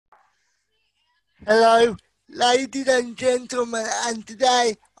Hello, ladies and gentlemen, and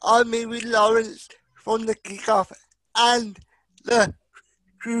today I'm here with Laurence from the Kickoff and the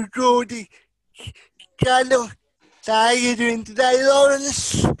True Geordie channel. So how are you doing today,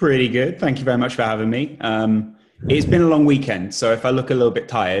 Laurence? Pretty good. Thank you very much for having me. It's been a long weekend, so if I look a little bit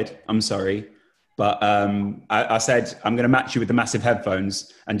tired, I'm sorry. But I said I'm going to match you with the massive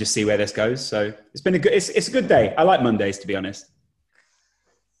headphones and just see where this goes. So it's been it's a good day. I like Mondays, to be honest.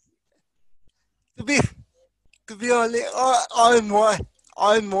 To be to be honest, I'm more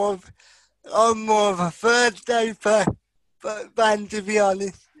of a Thursday fan. To be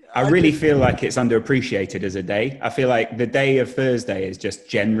honest, I really feel like it's underappreciated as a day. I feel like the day of Thursday is just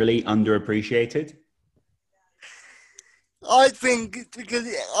generally underappreciated. I think it's because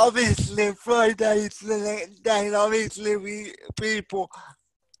obviously Friday is the next day, and obviously people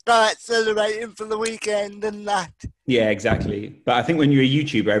start celebrating for the weekend and that. Yeah, exactly. But I think when you're a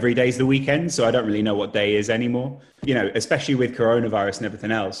YouTuber, every day's the weekend, so I don't really know what day is anymore. You know, especially with coronavirus and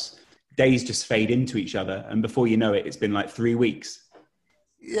everything else, days just fade into each other, and before you know it, it's been like 3 weeks.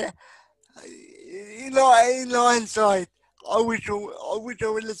 Yeah, in hindsight, I wish I would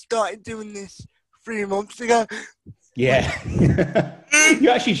have started doing this 3 months ago. Yeah, you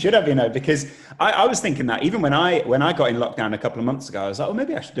actually should have, because I was thinking that even when I got in lockdown a couple of months ago, I was like, oh,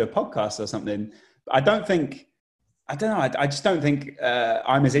 maybe I should do a podcast or something. But I don't know. I just don't think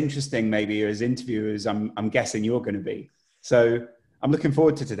I'm as interesting maybe as interviewer as I'm guessing you're going to be. So I'm looking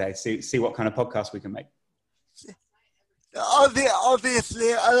forward to today. See what kind of podcast we can make.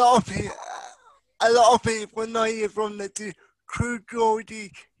 Obviously, a lot of people know you from the True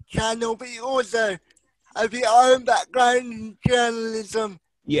Geordie channel, but you also have your own background in journalism.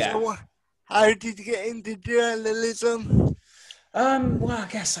 Yeah. So, how did you get into journalism? Well, I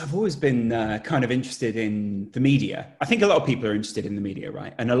guess I've always been kind of interested in the media. I think a lot of people are interested in the media,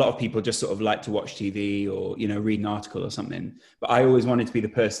 right? And a lot of people just sort of like to watch TV or, read an article or something. But I always wanted to be the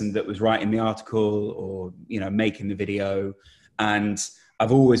person that was writing the article or, making the video. And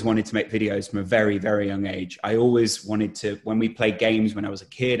I've always wanted to make videos from a very, very young age. I always wanted to, when we played games when I was a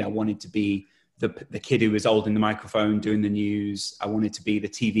kid, I wanted to be the kid who was holding the microphone, doing the news. I wanted to be the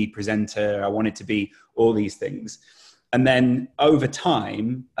TV presenter. I wanted to be all these things. And then over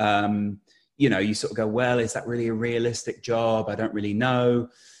time, you sort of go, well, is that really a realistic job? I don't really know.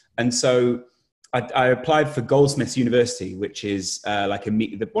 And so I applied for Goldsmiths University, which is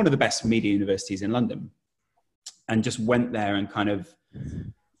one of the best media universities in London, and just went there and kind of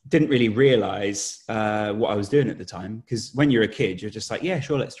didn't really realize what I was doing at the time. Because when you're a kid, you're just like, yeah,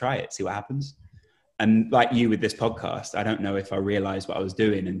 sure, let's try it, see what happens. And like you with this podcast, I don't know if I realized what I was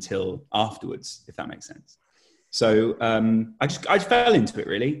doing until afterwards, if that makes sense. So I just fell into it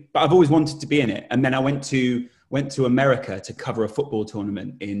really, but I've always wanted to be in it. And then I went to America to cover a football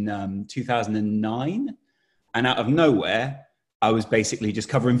tournament in 2009. And out of nowhere, I was basically just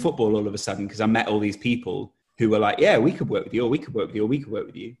covering football all of a sudden because I met all these people who were like, yeah, we could work with you, or we could work with you, or we could work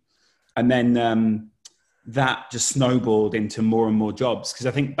with you. And then that just snowballed into more and more jobs. Because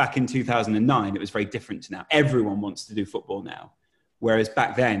I think back in 2009, it was very different to now. Everyone wants to do football now. Whereas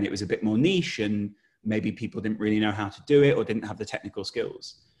back then it was a bit more niche and maybe people didn't really know how to do it or didn't have the technical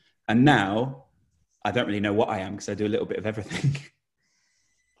skills. And now I don't really know what I am because I do a little bit of everything.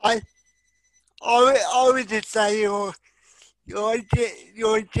 I would just say you're a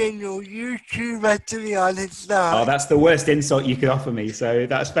general YouTuber, to be honest. Oh, that's the worst insult you could offer me. So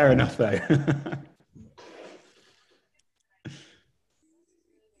that's fair enough though.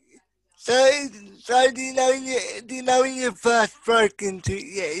 So do you know when you first broke into it?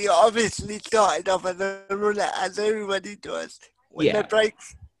 Yeah, you obviously started off as a runner, as everybody does when Yeah. they break.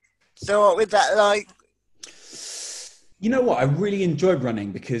 So what was that like? You know what? I really enjoyed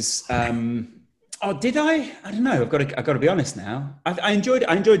running because, did I? I don't know. I've got to be honest now. I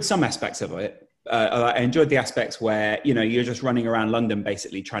enjoyed some aspects of it. I enjoyed the aspects where, you're just running around London,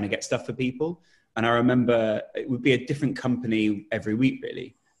 basically trying to get stuff for people. And I remember it would be a different company every week,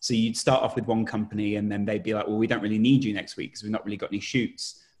 really. So you'd start off with one company and then they'd be like, well, we don't really need you next week because we've not really got any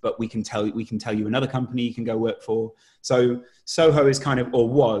shoots, but we can tell you another company you can go work for. So Soho is kind of, or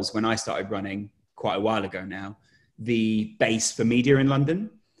was when I started running quite a while ago now, the base for media in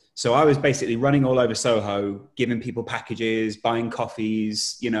London. So I was basically running all over Soho, giving people packages, buying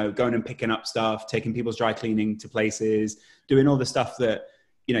coffees, going and picking up stuff, taking people's dry cleaning to places, doing all the stuff that,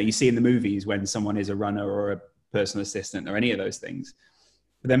 you see in the movies when someone is a runner or a personal assistant or any of those things.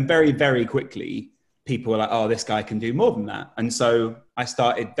 But then very, very quickly, people were like, oh, this guy can do more than that. And so I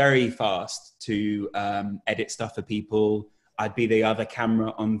started very fast to edit stuff for people. I'd be the other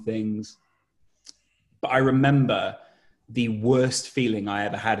camera on things. But I remember the worst feeling I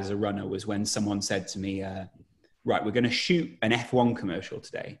ever had as a runner was when someone said to me, right, we're going to shoot an F1 commercial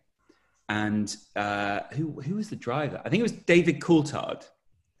today. And who was the driver? I think it was David Coulthard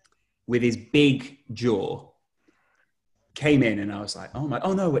with his big jaw came in, and I was like, oh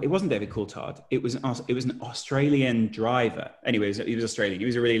no, it wasn't David Coulthard. It was an Australian driver. Anyways, he was Australian. He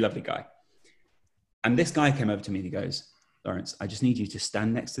was a really lovely guy. And this guy came over to me and he goes, Laurence, I just need you to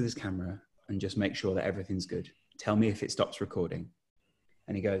stand next to this camera and just make sure that everything's good. Tell me if it stops recording.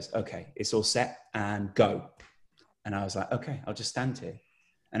 And he goes, okay, it's all set and go. And I was like, okay, I'll just stand here.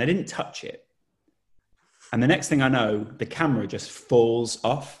 And I didn't touch it. And the next thing I know, the camera just falls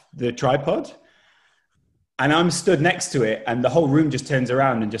off the tripod. And I'm stood next to it, and the whole room just turns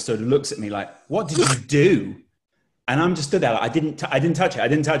around and just sort of looks at me like, what did you do? And I'm just stood there like, I didn't touch it. I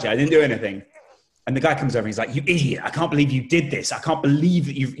didn't do anything. And the guy comes over and he's like, you idiot. I can't believe you did this. I can't believe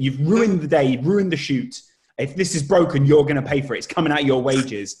that you've ruined the day, you've ruined the shoot. If this is broken, you're going to pay for it. It's coming out of your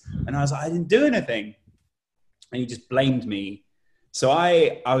wages. And I was like, I didn't do anything. And he just blamed me. So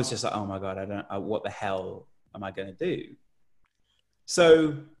I was just like, oh my God, what the hell am I going to do?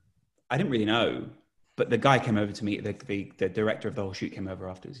 So I didn't really know. But the guy came over to me, the director of the whole shoot came over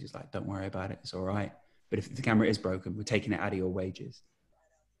afterwards. He's like, don't worry about it. It's all right. But if the camera is broken, we're taking it out of your wages.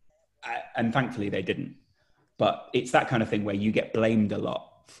 And thankfully they didn't. But it's that kind of thing where you get blamed a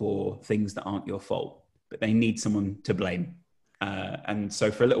lot for things that aren't your fault, but they need someone to blame. And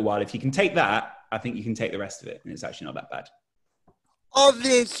so for a little while, if you can take that, I think you can take the rest of it. And it's actually not that bad.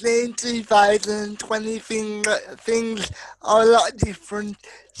 Obviously, in 2020, things are a lot different.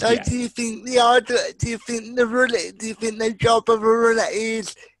 So, yeah. Do you think the job of a runner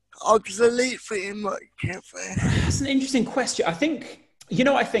is obsolete pretty much? That's an interesting question. I think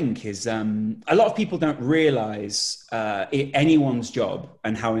is a lot of people don't realize anyone's job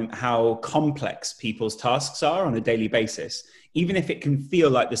and how complex people's tasks are on a daily basis. Even if it can feel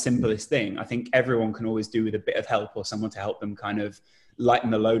like the simplest thing, I think everyone can always do with a bit of help or someone to help them kind of lighten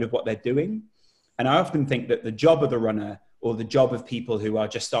the load of what they're doing. And I often think that the job of the runner or the job of people who are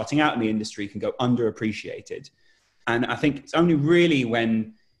just starting out in the industry can go underappreciated. And I think it's only really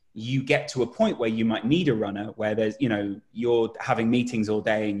when you get to a point where you might need a runner, where there's, you're having meetings all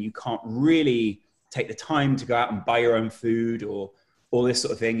day and you can't really take the time to go out and buy your own food or all this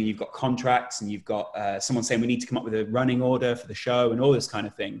sort of thing. And you've got contracts and you've got someone saying we need to come up with a running order for the show and all this kind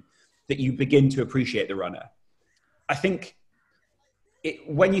of thing, that you begin to appreciate the runner. I think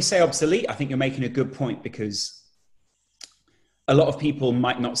when you say obsolete, I think you're making a good point, because a lot of people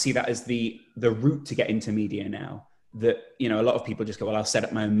might not see that as the route to get into media now. That, a lot of people just go, well, I'll set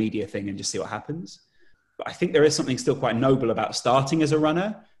up my own media thing and just see what happens. But I think there is something still quite noble about starting as a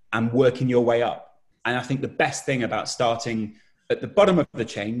runner and working your way up. And I think the best thing about starting at the bottom of the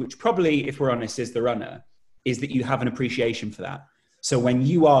chain, which probably, if we're honest, is the runner, is that you have an appreciation for that. So when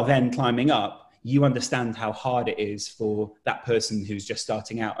you are then climbing up, you understand how hard it is for that person who's just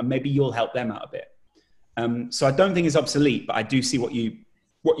starting out, and maybe you'll help them out a bit. So I don't think it's obsolete, but I do see what you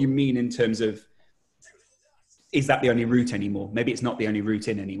mean in terms of, is that the only route anymore? Maybe it's not the only route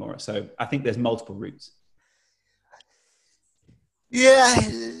in anymore. So I think there's multiple routes. Yeah,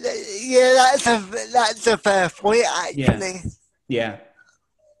 that's a fair point, actually. Yeah.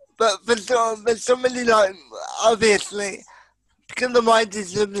 But for somebody like, obviously, because of my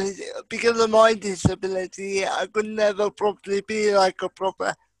disability, I could never probably be like a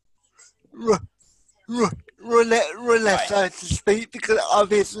proper runner, right, so to speak, because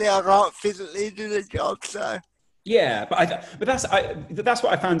obviously I can't physically do the job. So yeah, but that's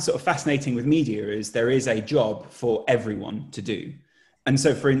what I found sort of fascinating with media, is there is a job for everyone to do. And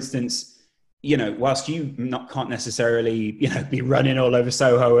so, for instance, whilst you can't necessarily be running all over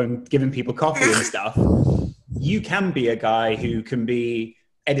Soho and giving people coffee and stuff, you can be a guy who can be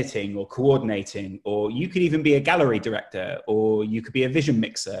editing or coordinating, or you could even be a gallery director, or you could be a vision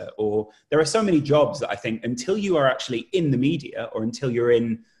mixer, or there are so many jobs that I think until you are actually in the media or until you're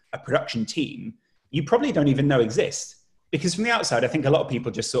in a production team, you probably don't even know exist. Because from the outside, I think a lot of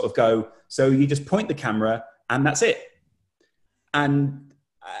people just sort of go, so you just point the camera and that's it. And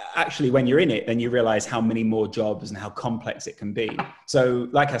actually, when you're in it, then you realize how many more jobs and how complex it can be. So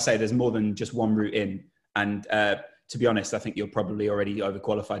like I say, there's more than just one route in. And to be honest, I think you're probably already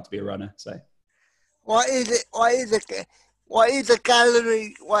overqualified to be a runner. So, what is it? What is a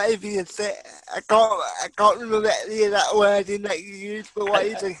gallery? Whatever you say, I can't remember any of that wording that you use. But what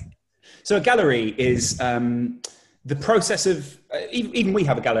is it? So a gallery is the process of even we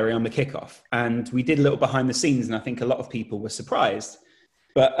have a gallery on the kickoff, and we did a little behind the scenes, and I think a lot of people were surprised.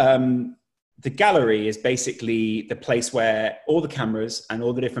 But the gallery is basically the place where all the cameras and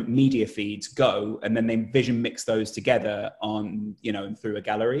all the different media feeds go, and then they vision mix those together on, you know, through a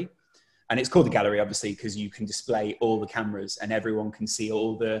gallery. And it's called the gallery, obviously, because you can display all the cameras and everyone can see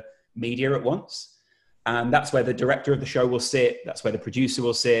all the media at once. And that's where the director of the show will sit. That's where the producer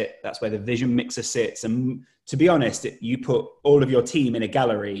will sit. That's where the vision mixer sits. And to be honest, you put all of your team in a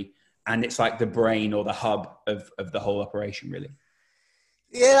gallery and it's like the brain or the hub of the whole operation, really.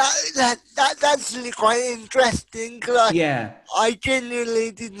 Yeah, that's actually quite interesting. Like, Yeah. I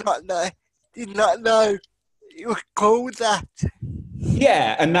genuinely did not know it was called that.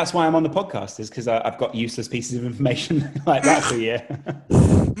 Yeah, and that's why I'm on the podcast, is because I've got useless pieces of information like that for you.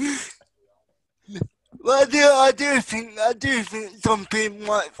 Well, I do think some people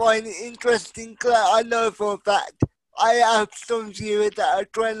might find it interesting. I know for a fact I have some viewers that are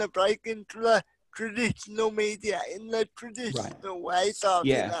trying to break into the traditional media in the traditional way. So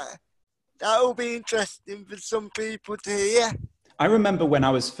that will be interesting for some people to hear. I remember when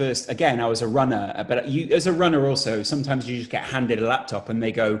I was first, again, I was a runner, but you, as a runner also, sometimes you just get handed a laptop and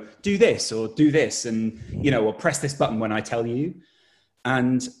they go, do this or do this, and, you know, or press this button when I tell you.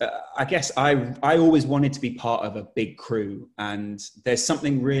 And I guess I always wanted to be part of a big crew. And there's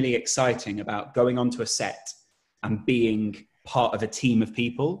something really exciting about going onto a set and being part of a team of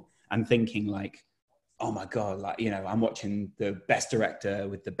people and thinking like, oh my God, like, you know, I'm watching the best director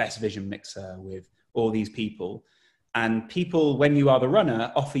with the best vision mixer with all these people. And people, when you are the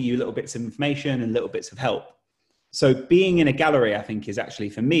runner, offer you little bits of information and little bits of help. So being in a gallery, I think, is actually,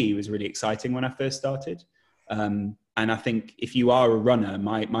 for me, was really exciting when I first started. And I think if you are a runner,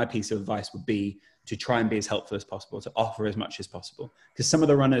 my piece of advice would be to try and be as helpful as possible, to offer as much as possible. Because some of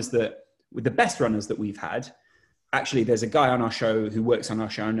the runners with the best runners that we've had, actually, there's a guy on our show who works on our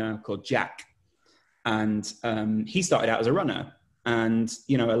show now called Jack. And he started out as a runner. And,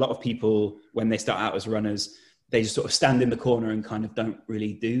 you know, a lot of people, when they start out as runners, they just sort of stand in the corner and kind of don't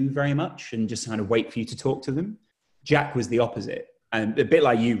really do very much and just kind of wait for you to talk to them. Jack was the opposite. And a bit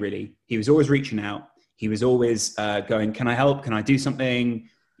like you, really. He was always reaching out. He was always going, can I help? Can I do something?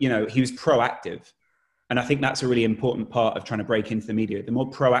 You know, he was proactive. And I think that's a really important part of trying to break into the media. The more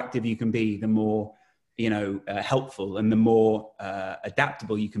proactive you can be, the more, you know, helpful, and the more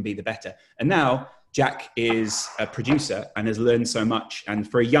adaptable you can be, the better. And now Jack is a producer and has learned so much. And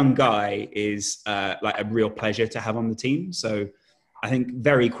for a young guy is like a real pleasure to have on the team. So I think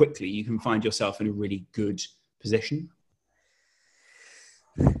very quickly you can find yourself in a really good position.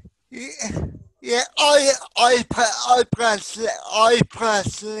 Yeah, I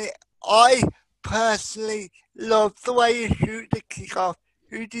personally love the way you shoot the kickoff.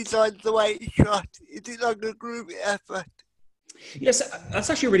 Who designed the way it's shot? Is it like a group effort? Yes, that's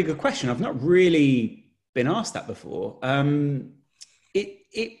actually a really good question. I've not really been asked that before.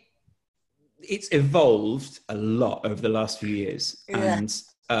 It's evolved a lot over the last few years. Yeah. And,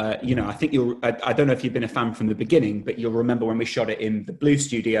 you know, I think I don't know if you've been a fan from the beginning, but you'll remember when we shot it in the Blue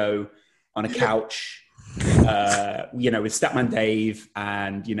Studio on a couch, you know, with Statman Dave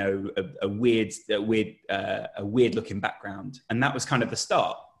and, you know, a weird looking background. And that was kind of the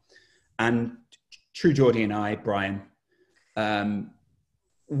start. And True Geordie and I, Brian,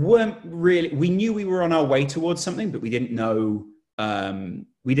 weren't really, we knew we were on our way towards something, but we didn't know,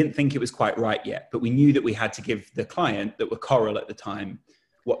 we didn't think it was quite right yet, but we knew that we had to give the client, that were Coral at the time,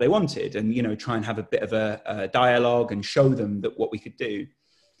 what they wanted, and, you know, try and have a bit of a dialogue and show them that what we could do.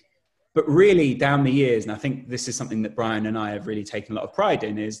 But really down the years, and I think this is something that Brian and I have really taken a lot of pride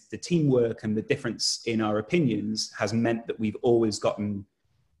in, is the teamwork and the difference in our opinions has meant that we've always gotten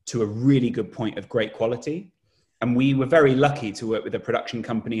to a really good point of great quality. And we were very lucky to work with a production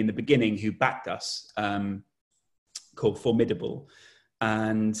company in the beginning who backed us, called Formidable.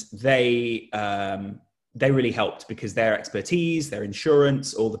 And they really helped because their expertise, their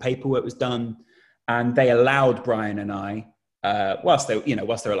insurance, all the paperwork was done. And they allowed Brian and I, whilst there are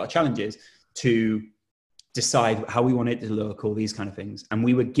a lot of challenges, to decide how we wanted it to look, all these kind of things. And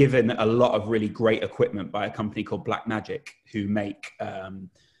we were given a lot of really great equipment by a company called Black Magic, who make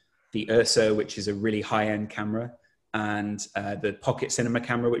the Ursa, which is a really high-end camera, and the Pocket Cinema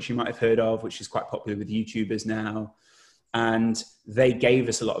camera, which you might have heard of, which is quite popular with YouTubers now. And they gave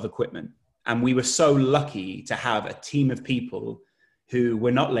us a lot of equipment. And we were so lucky to have a team of people who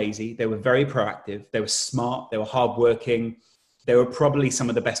were not lazy. They were very proactive. They were smart. They were hardworking. They were probably some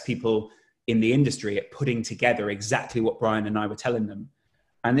of the best people in the industry at putting together exactly what Brian and I were telling them.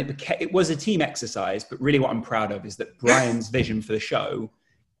 And it was a team exercise, but really what I'm proud of is that Brian's vision for the show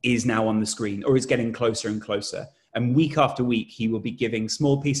is now on the screen, or is getting closer and closer. And week after week, he will be giving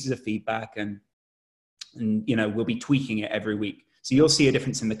small pieces of feedback, and you know, we'll be tweaking it every week. So you'll see a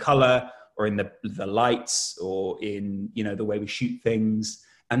difference in the color, or in the lights or in, you know, the way we shoot things.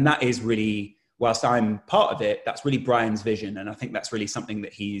 And that is really, whilst I'm part of it, that's really Brian's vision. And I think that's really something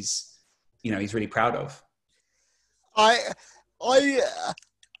that he's really proud of. Are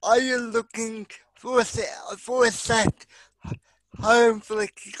you looking for a set home for the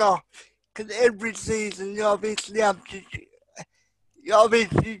kickoff? Because every season you obviously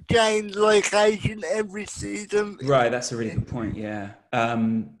change location every season. Right, that's a really good point. Yeah.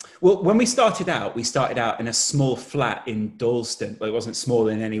 Well, when we started out in a small flat in Dalston. Well, it wasn't small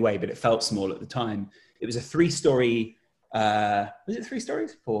in any way, but it felt small at the time. It was a 3-story. Was it 3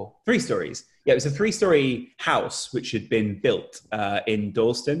 stories? 4? 3 stories. Yeah, it was a 3-story house which had been built in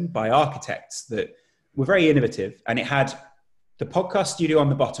Dalston by architects that were very innovative, and it had the podcast studio on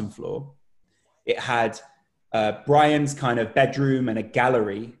the bottom floor. It had Brian's kind of bedroom and a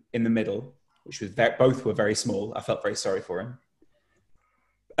gallery in the middle, which was both were very small. I felt very sorry for him.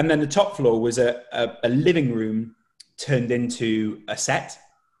 And then the top floor was a living room turned into a set.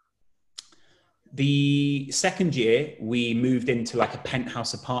 The second year, we moved into like a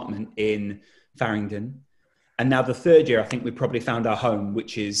penthouse apartment in Farringdon. And now the third year, I think we probably found our home,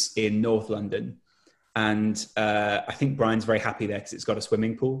 which is in North London. And I think Brian's very happy there because it's got a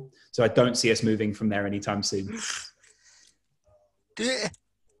swimming pool. So I don't see us moving from there anytime soon.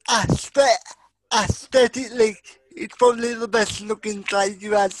 Aesthetically, it's probably the best looking place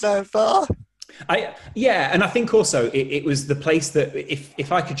you had so far. And I think also it was the place that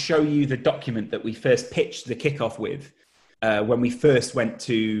if I could show you the document that we first pitched the kickoff with, when we first went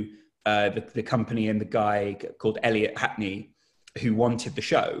to the company and the guy called Elliot Hackney who wanted the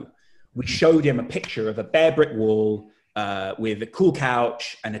show, we showed him a picture of a bare brick wall with a cool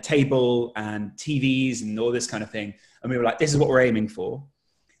couch and a table and TVs and all this kind of thing. And we were like, this is what we're aiming for.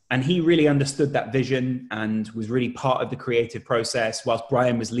 And he really understood that vision and was really part of the creative process whilst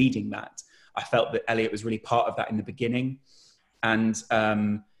Brian was leading that. I felt that Elliot was really part of that in the beginning. And,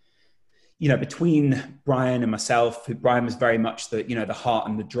 between Brian and myself, Brian was very much the heart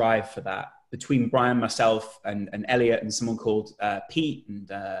and the drive for that. Between Brian, myself, and Elliot and someone called Pete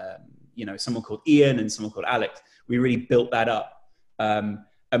and, someone called Ian and someone called Alex, we really built that up. And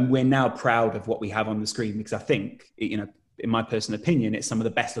we're now proud of what we have on the screen because I think, in my personal opinion, it's some of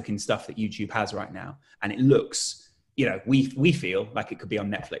the best looking stuff that YouTube has right now. And it looks, we feel like it could be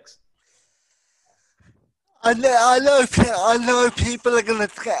on Netflix. I know people are gonna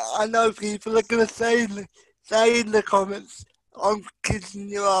say in the comments, I'm kissing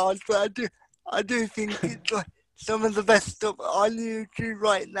your ass, but I do think it's like some of the best stuff on YouTube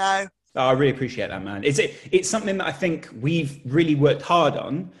right now. Oh, I really appreciate that, man. It's something that I think we've really worked hard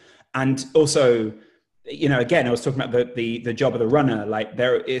on, and also, again, I was talking about the job of the runner. Like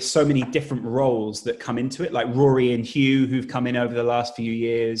there is so many different roles that come into it, like Rory and Hugh who've come in over the last few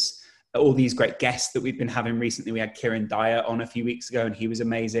years. All these great guests that we've been having recently. We had Kieran Dyer on a few weeks ago and he was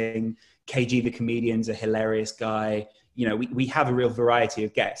amazing. KG, the comedian's a hilarious guy. We have a real variety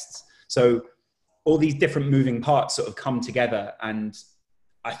of guests. So all these different moving parts sort of come together. And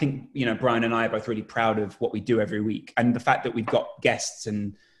I think, Brian and I are both really proud of what we do every week. And the fact that we've got guests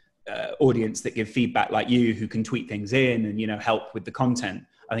and audience that give feedback like you who can tweet things in and, help with the content,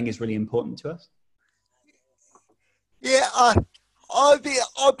 I think is really important to us. Yeah, I've been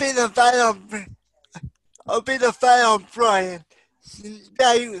a fan of Brian since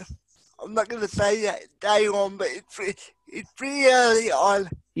day. I'm not gonna say that day one, but it's pretty early on.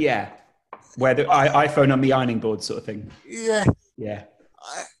 Yeah, where the iPhone on the ironing board sort of thing. Yeah. Yeah.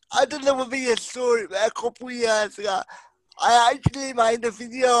 I don't know if you saw it, but a couple of years ago, I actually made a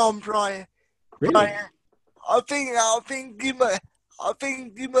video on Brian. Really? Brian. I think he might. I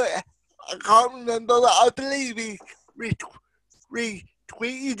can't remember, but I believe he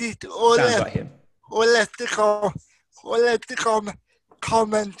retweeted it or sounds like him. Or left a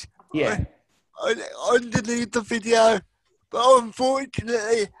comment. Yeah. Underneath the video, but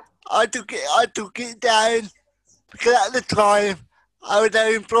unfortunately, I took it down because at the time I was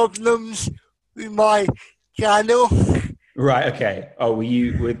having problems with my channel. Right. Okay. Oh, were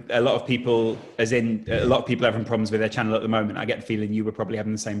you with a lot of people? As in, a lot of people having problems with their channel at the moment. I get the feeling you were probably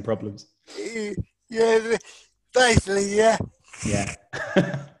having the same problems. Yeah, basically, yeah. Yeah.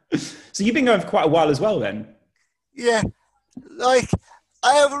 So you've been going for quite a while as well, then. Yeah, like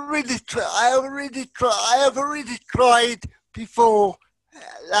I have already tried before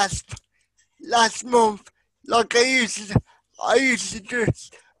last month. Like I used to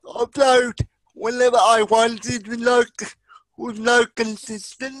just upload whenever I wanted with no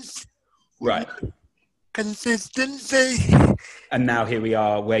consistency. Right. Consistency. And now here we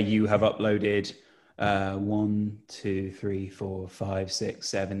are, where you have uploaded 1, 2, 3, 4, 5, 6,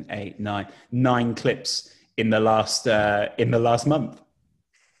 7, 8, 9, 9 clips in the last month.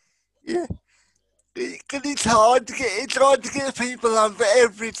 Yeah, because it's hard to get people on for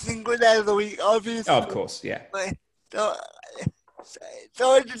every single day of the week, obviously. Oh, of course, yeah. So,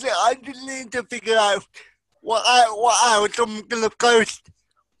 I just need to figure out what hours I'm gonna post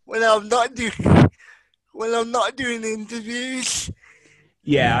when I'm not doing interviews.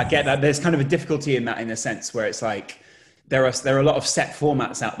 Yeah, I get that. There's kind of a difficulty in that, in a sense where it's like there are a lot of set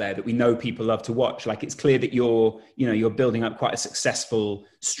formats out there that we know people love to watch. Like, it's clear that you're building up quite a successful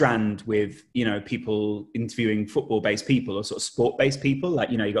strand with, people interviewing football-based people or sort of sport-based people. Like,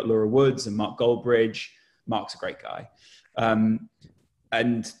 you got Laura Woods and Mark Goldbridge. Mark's a great guy.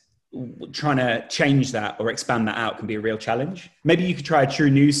 And trying to change that or expand that out can be a real challenge. Maybe you could try a True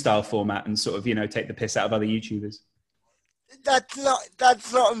News style format and sort of, take the piss out of other YouTubers. That's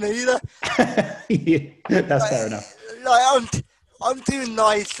not me either. Yeah, that's fair enough. Like, I'm too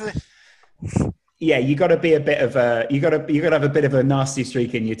nice. Yeah, you got to be a bit of a, you got to have a bit of a nasty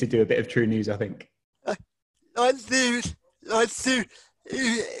streak in you to do a bit of True News, I think. Even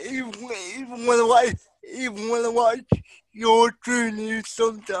when I watch your True News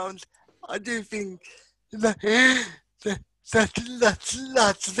sometimes, I do think that's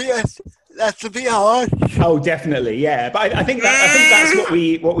a bit harsh. Oh, definitely, yeah. But I think that's what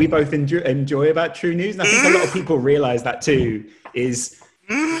we both enjoy about True News, and I think a lot of people realise that too. Is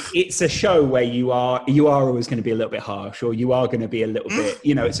it's a show where you are always going to be a little bit harsh, or you are going to be a little bit,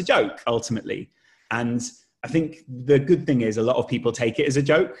 it's a joke ultimately. And I think the good thing is a lot of people take it as a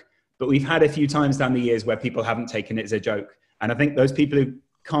joke, but we've had a few times down the years where people haven't taken it as a joke. And I think those people who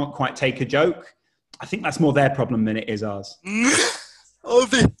can't quite take a joke, I think that's more their problem than it is ours.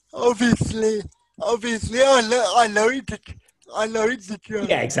 Obviously, I know it's a joke.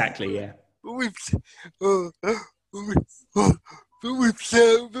 Yeah, exactly, yeah. But we've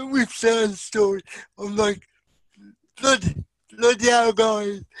certain stories, I'm like, bloody hell,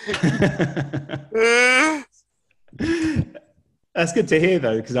 guys. That's good to hear,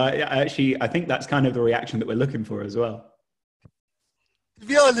 though, because I think that's kind of the reaction that we're looking for as well. To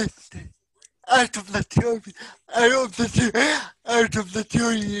be honest, out of the two of you, I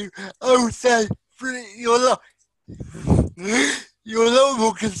would say you're a lot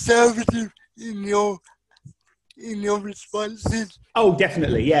more conservative in your responses. Oh,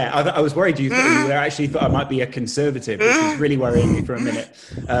 definitely, yeah. I was worried you actually thought I might be a conservative, which was really worrying me for a minute.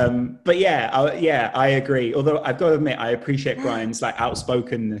 But yeah, I agree. Although I've got to admit, I appreciate Brian's like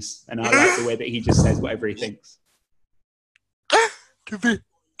outspokenness, and I like the way that he just says whatever he thinks. To be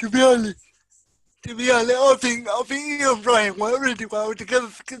honest, I think you and Brian work really well together,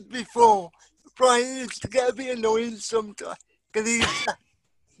 because before Brian used to get a bit annoying sometimes because he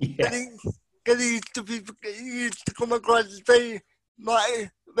used to come across as very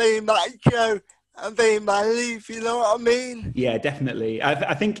macho and very manly, if you know what I mean. Yeah, definitely.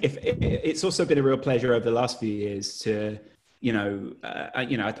 I think it's also been a real pleasure over the last few years to,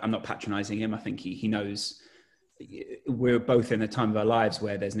 I'm not patronizing him. I think he knows we're both in a time of our lives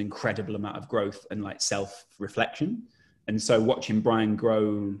where there's an incredible amount of growth and like self-reflection. And so watching Brian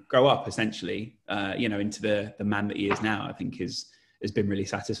grow up essentially, into the man that he is now, I think has been really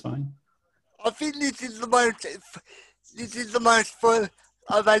satisfying. I think this is the most fun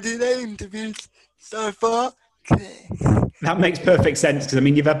I've had in the interviews so far. That makes perfect sense, because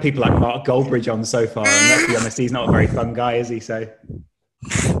you've had people like Mark Goldbridge on so far, and let's be honest, he's not a very fun guy, is he? So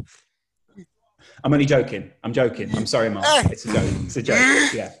I'm only joking. I'm joking. I'm sorry, Mark. It's a joke. It's a joke.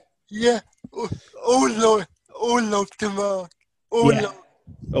 Yeah. Yeah. All love to Mark. All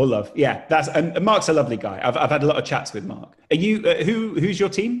love. Yeah. And Mark's a lovely guy. I've had a lot of chats with Mark. Are you? Who's your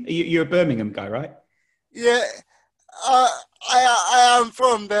team? You're a Birmingham guy, right? Yeah. I am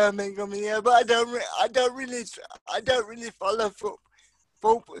from Birmingham, yeah, but I don't really follow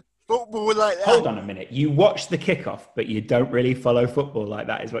football like that. Hold on a minute. You watch the kickoff, but you don't really follow football like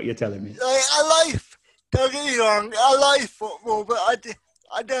that, is what you're telling me. Don't get me wrong, I like football, but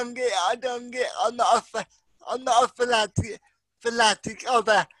I don't get. I'm not a fanatic of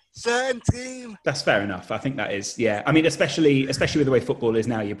a certain team. That's fair enough. I think that is, yeah. Especially with the way football is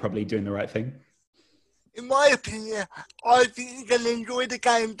now, you're probably doing the right thing. In my opinion, I think you can enjoy the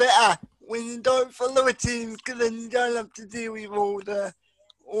game better when you don't follow a team, because then you don't have to deal with all the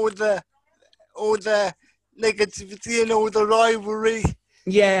negativity and all the rivalry.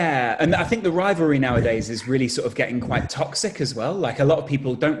 Yeah, and I think the rivalry nowadays is really sort of getting quite toxic as well. Like, a lot of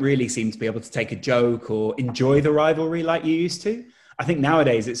people don't really seem to be able to take a joke or enjoy the rivalry like you used to. I think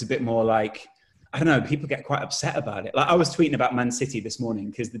nowadays it's a bit more like, I don't know, people get quite upset about it. Like I was tweeting about Man City this morning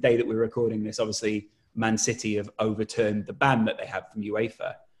because the day that we're recording this, obviously Man City have overturned the ban that they had from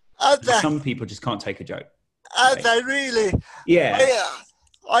UEFA. Some people just can't take a joke. Right? They really? Yeah.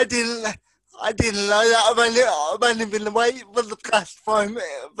 I didn't know that. I've only been away for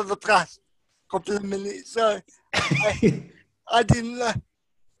the past couple of minutes, so I didn't know.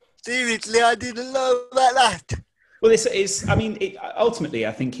 Seriously, I didn't know about that. Well, ultimately,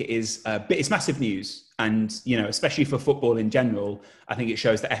 I think it is, but it's massive news. And, you know, especially for football in general, I think it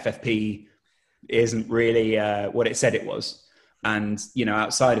shows that FFP isn't really what it said it was. And, you know,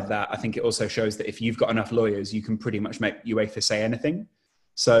 outside of that, I think it also shows that if you've got enough lawyers, you can pretty much make UEFA say anything.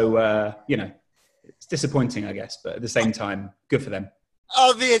 So, you know, it's disappointing, I guess, but at the same time, good for them.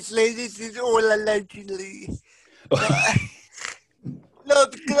 Obviously, this is all allegedly. No,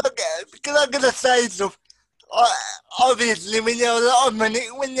 because I'm going to say something. Obviously, when you have a lot of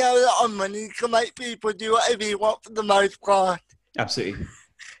money, you can make people do whatever you want for the most part. Absolutely.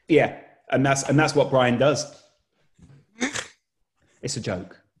 Yeah. And that's what Brian does. It's a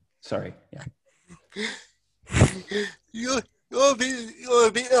joke. Sorry. Yeah. You're a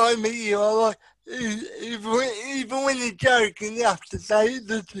bit like me. You're like, even when you're joking, you have to say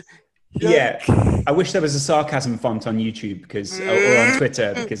that. Yeah, I wish there was a sarcasm font on YouTube or on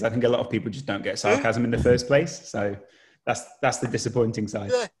Twitter, because I think a lot of people just don't get sarcasm in the first place. So that's the disappointing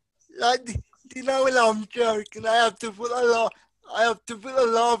side. Yeah, like, do you know when I'm joking, I have to put a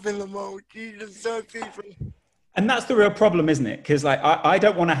laughing emoji just so people. And that's the real problem, isn't it? Because like I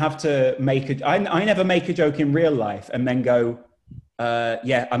don't want to have to I never make a joke in real life and then go,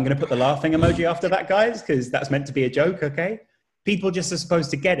 yeah, I'm going to put the laughing emoji after that, guys, because that's meant to be a joke, okay? People just are supposed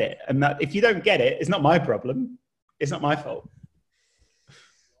to get it. And that if you don't get it, it's not my problem. It's not my fault.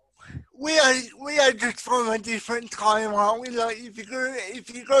 We are just from a different time, aren't we? Like, if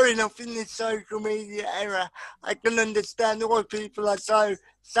you're growing up in this social media era, I can understand why people are so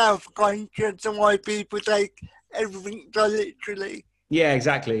self-conscious and why people take everything so literally. Yeah,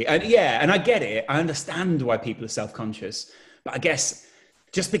 exactly. And I get it. I understand why people are self-conscious. But I guess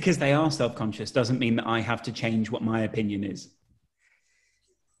just because they are self-conscious doesn't mean that I have to change what my opinion is.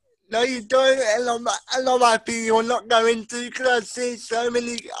 No, you don't. And I'm happy you're not going to, because I see so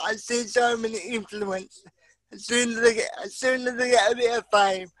many influencers. As soon as they get a bit of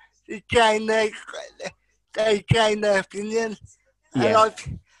fame, they change their opinion. Yeah.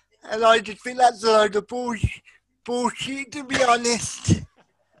 And I just think that's a load of bullshit, to be honest.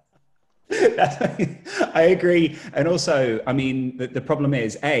 I agree. And also, I mean, the problem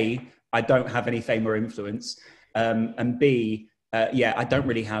is, A, I don't have any fame or influence. And B, I don't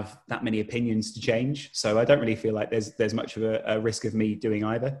really have that many opinions to change. So I don't really feel like there's much of a risk of me doing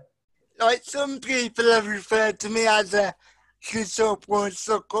either. Like, some people have referred to me as a shut up or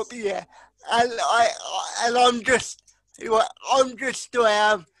suck up, yeah. And I'm just who I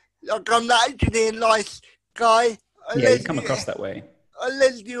am. Like, I'm not actually a nice guy. Yeah, you come across that way.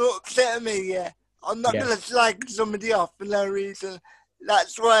 Unless you upset me, yeah. I'm not going to slag somebody off for no reason.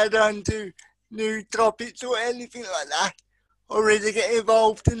 That's why I don't do new topics or anything like that. Or really get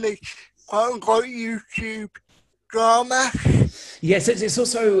involved in the quote-unquote YouTube drama. Yes, it's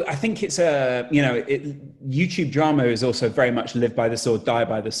also, I think it's YouTube drama is also very much live by the sword, die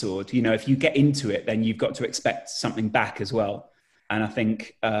by the sword. You know, if you get into it, then you've got to expect something back as well. And I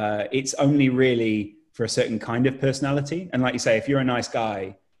think it's only really for a certain kind of personality. And like you say, if you're a nice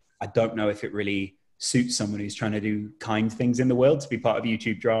guy, I don't know if it really suits someone who's trying to do kind things in the world to be part of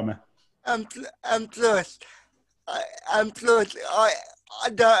YouTube drama. And plus, I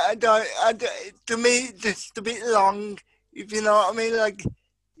don't, to me, it's just a bit long, if you know what I mean. Like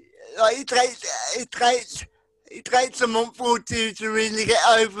it takes a month or two to really get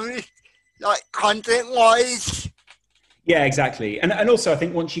over it, like content-wise. Yeah, exactly. And also, I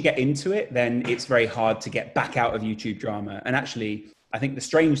think once you get into it, then it's very hard to get back out of YouTube drama. And actually, I think the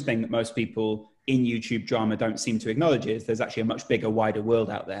strange thing that most people in YouTube drama don't seem to acknowledge is there's actually a much bigger, wider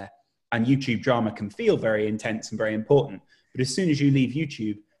world out there. And YouTube drama can feel very intense and very important. But as soon as you leave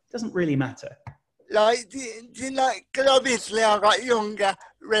YouTube, it doesn't really matter. Like, because obviously I've got younger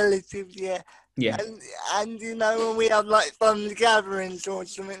relatives, yeah. Yeah. And you know, when we have like family gatherings or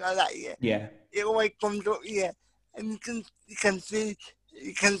something like that, yeah. Yeah. It always comes up, yeah. And you can see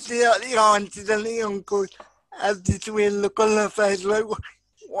like the aunties and the uncles have this weird look on their face, like,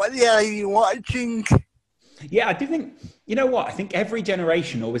 what the hell are you watching? Yeah, I do think, you know what? I think every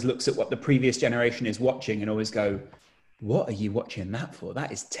generation always looks at what the previous generation is watching and always go, what are you watching that for?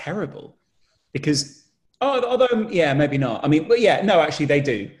 That is terrible. Because, although, yeah, maybe not. I mean, but yeah, no, actually they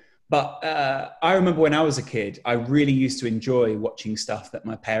do. But I remember when I was a kid, I really used to enjoy watching stuff that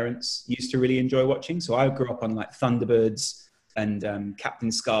my parents used to really enjoy watching. So I grew up on like Thunderbirds and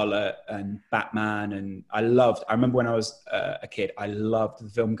Captain Scarlet and Batman. And I remember when I was a kid, I loved the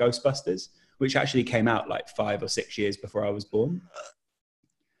film Ghostbusters, which actually came out like 5 or 6 years before I was born.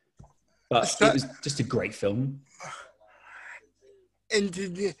 But it was just a great film. And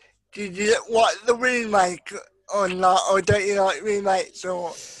did you watch the remake or not, or don't you like remakes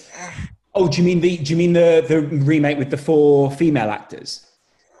or? Oh, do you mean the remake with the 4 female actors?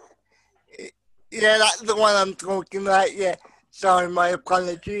 Yeah, that's the one I'm talking about. Yeah, sorry, my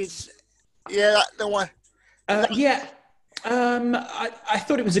apologies. Yeah, that's the one. Yeah, I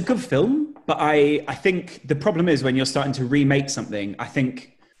thought it was a good film, but I think the problem is when you're starting to remake something, I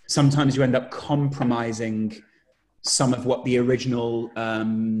think sometimes you end up compromising some of what the original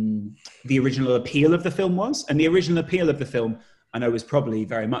appeal of the film was. And the original appeal of the film, I know, was probably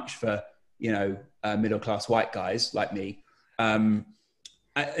very much for, middle-class white guys like me. And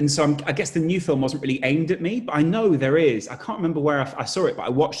so I guess the new film wasn't really aimed at me, but I know there is. I can't remember where I saw it, but I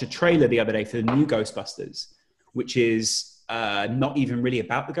watched a trailer the other day for the new Ghostbusters, which is not even really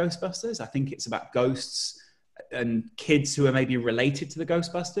about the Ghostbusters. I think it's about ghosts and kids who are maybe related to the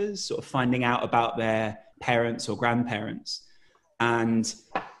Ghostbusters, sort of finding out about their parents or grandparents. And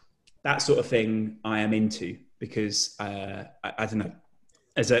that sort of thing I am into because I don't know,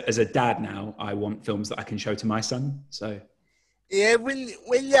 as a dad now, I want films that I can show to my son. So yeah, when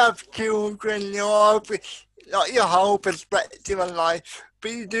you have children, you have like your whole perspective on life,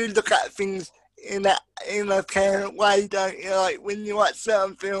 but you do look at things in a parent way, don't you? Like when you watch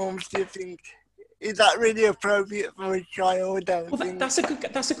certain films, you think, is that really appropriate for a child? Well, that's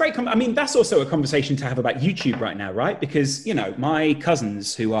a great I mean, that's also a conversation to have about YouTube right now, right? Because, my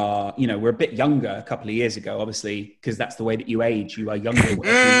cousins who are, were a bit younger a couple of years ago, obviously, because that's the way that you age. You are younger a few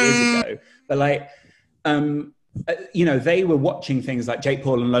years ago. But like, they were watching things like Jake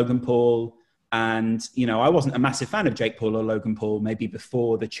Paul and Logan Paul. And, I wasn't a massive fan of Jake Paul or Logan Paul, maybe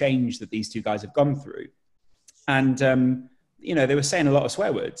before the change that these two guys have gone through. And, they were saying a lot of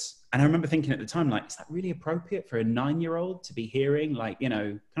swear words. And I remember thinking at the time, like, is that really appropriate for a 9-year-old to be hearing? Like,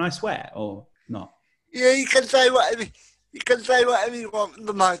 can I swear or not? Yeah, you can say whatever you want for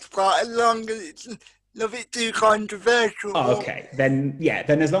the most part, as long as it's not too controversial. Oh, okay. Then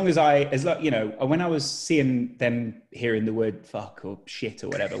as long as when I was seeing them hearing the word fuck or shit or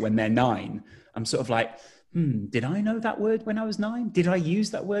whatever when they're 9, I'm sort of like, did I know that word when I was 9? Did I use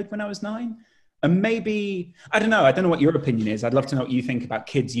that word when I was 9? And maybe, I don't know what your opinion is. I'd love to know what you think about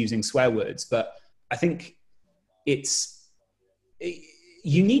kids using swear words, but I think you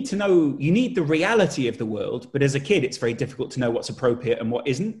need the reality of the world, but as a kid, it's very difficult to know what's appropriate and what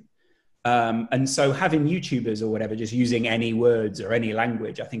isn't. And so having YouTubers or whatever, just using any words or any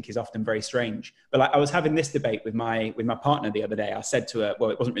language, I think is often very strange. But like I was having this debate with my partner the other day. I said to her,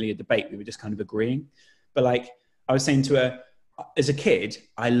 well, it wasn't really a debate. We were just kind of agreeing. But like I was saying to her, as a kid,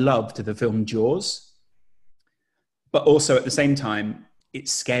 I loved the film Jaws, but also at the same time, it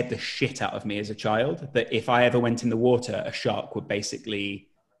scared the shit out of me as a child that if I ever went in the water, a shark would basically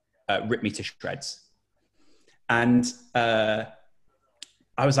rip me to shreds. And I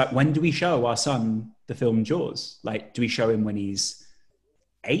was like, when do we show our son the film Jaws? Like, do we show him when he's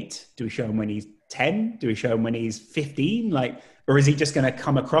 8? Do we show him when he's 10? Do we show him when he's 15? Like, or is he just going to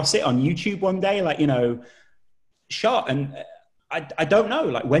come across it on YouTube one day? Like, shot. And I don't know,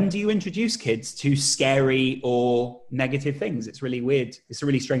 like, when do you introduce kids to scary or negative things? It's really weird. It's a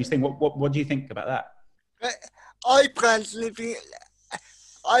really strange thing. What do you think about that? I personally think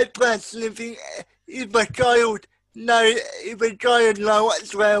if a child knows what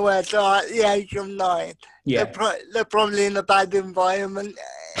swear words are at the age of 9, yeah, they're probably in a bad environment.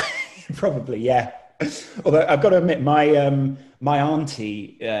 Probably, yeah. Although I've got to admit, my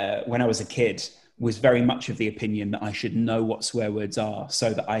auntie, when I was a kid, was very much of the opinion that I should know what swear words are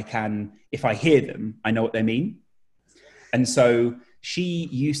so that I can, if I hear them, I know what they mean. And so she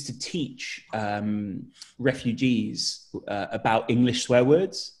used to teach refugees about English swear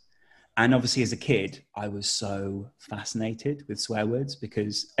words. And obviously as a kid, I was so fascinated with swear words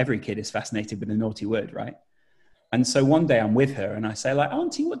because every kid is fascinated with a naughty word, right? And so one day I'm with her and I say like,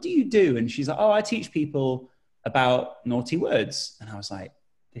 Auntie, what do you do? And she's like, oh, I teach people about naughty words. And I was like,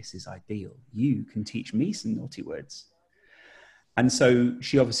 this is ideal. You can teach me some naughty words. And so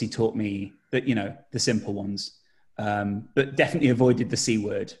she obviously taught me that, the simple ones, but definitely avoided the C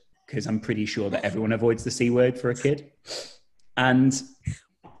word because I'm pretty sure that everyone avoids the C word for a kid. And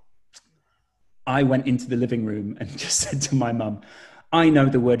I went into the living room and just said to my mum, I know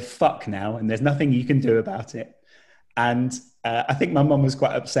the word fuck now and there's nothing you can do about it. And I think my mum was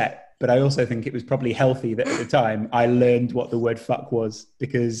quite upset, but I also think it was probably healthy that at the time I learned what the word fuck was,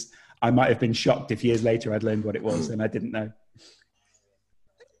 because I might have been shocked if years later I'd learned what it was and I didn't know.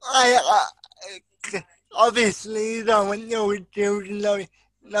 Obviously, you don't want your children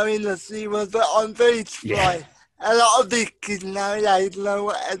knowing the C word, but I'm very surprised. Yeah. A lot of the kids nowadays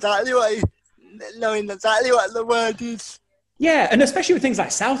knowing exactly what the word is. Yeah, and especially with things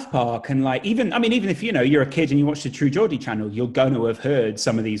like South Park and like even if you're a kid and you watch the True Geordie channel, you're going to have heard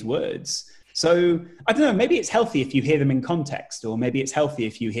some of these words. So I don't know, maybe it's healthy if you hear them in context, or maybe it's healthy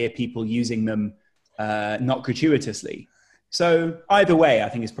if you hear people using them not gratuitously. So either way, I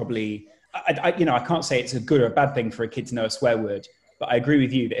think it's probably, I can't say it's a good or a bad thing for a kid to know a swear word, but I agree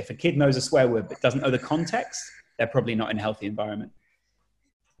with you that if a kid knows a swear word but doesn't know the context, they're probably not in a healthy environment.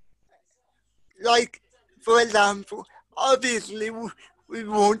 Like, for example, obviously we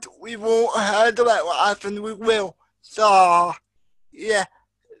won't heard about what happened with Will. So, yeah.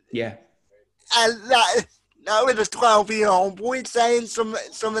 Yeah. And that was a 12-year-old boy saying some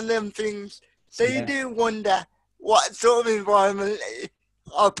of them things. So you do wonder what sort of environment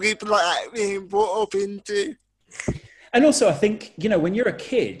are people like that being brought up into. And also, I think, when you're a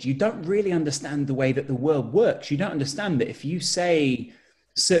kid, you don't really understand the way that the world works. You don't understand that if you say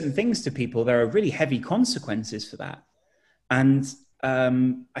certain things to people, there are really heavy consequences for that. And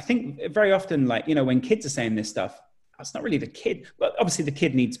I think very often, like, when kids are saying this stuff, it's not really the kid. Well, obviously the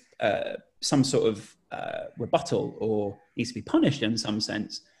kid needs some sort of rebuttal or needs to be punished in some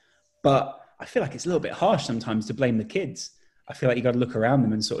sense. But I feel like it's a little bit harsh sometimes to blame the kids. I feel like you got to look around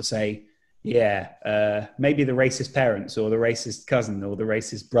them and sort of say, maybe the racist parents or the racist cousin or the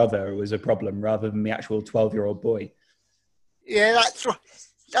racist brother was a problem rather than the actual 12-year-old boy. Yeah, that's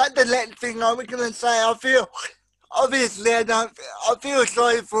the next thing I was going to say. I feel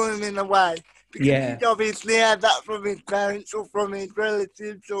sorry for him in a way. Because he obviously had that from his parents or from his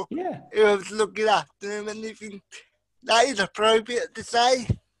relatives or whoever's looking after him, and you think that is appropriate to say.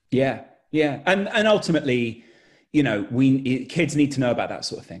 Yeah. And ultimately, kids need to know about that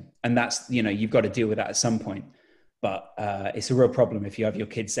sort of thing. And that's, you've got to deal with that at some point. But it's a real problem if you have your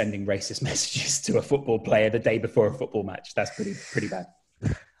kids sending racist messages to a football player the day before a football match. That's pretty bad.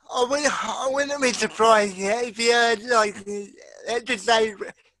 I wouldn't be surprised if you heard, like, let's just say,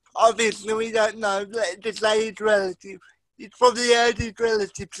 obviously we don't know, let's just say his relative. He's probably heard his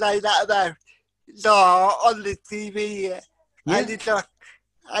relative say that about on the TV, and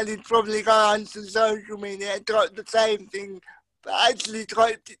he'd probably go on to social media and type the same thing, but actually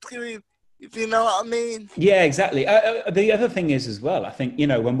typed it to him, if you know what I mean. Yeah, exactly. The other thing is as well, I think,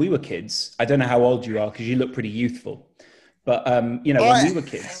 when we were kids, I don't know how old you are because you look pretty youthful, but, when we were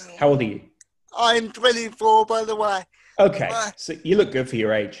kids, how old are you? I'm 24, by the way. Okay, so you look good for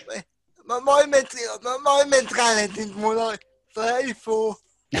your age. My mentality is more like 34.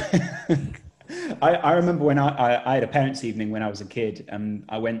 I remember when I had a parents' evening when I was a kid, and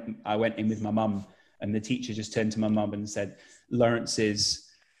I went in with my mum, and the teacher just turned to my mum and said, "Laurence is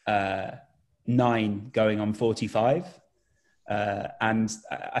 9 going on 45." And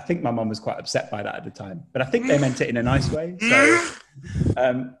I think my mum was quite upset by that at the time, but I think they meant it in a nice way. So,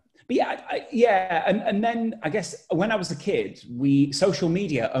 but and then I guess when I was a kid, social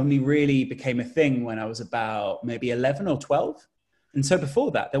media only really became a thing when I was about maybe 11 or 12. And so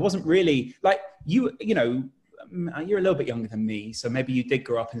before that, there wasn't really, like, you're a little bit younger than me, so maybe you did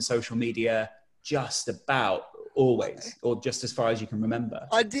grow up in social media just about always, or just as far as you can remember.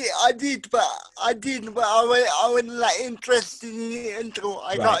 I did, but I wasn't that interested in it until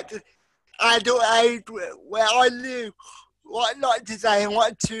I got to adult age where I knew what not to say and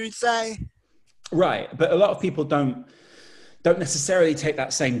what to say. Right, but a lot of people don't necessarily take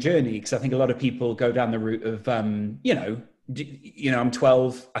that same journey, because I think a lot of people go down the route of, I'm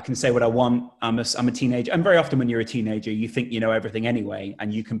 12, I can say what I want, I'm a teenager. And very often when you're a teenager, you think you know everything anyway,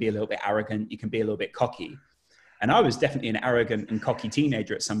 and you can be a little bit arrogant, you can be a little bit cocky. And I was definitely an arrogant and cocky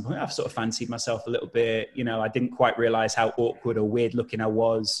teenager at some point. I've sort of fancied myself a little bit, I didn't quite realize how awkward or weird looking I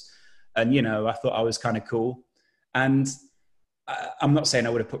was. And, I thought I was kind of cool. And I'm not saying I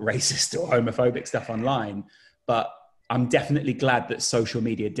would have put racist or homophobic stuff online, but I'm definitely glad that social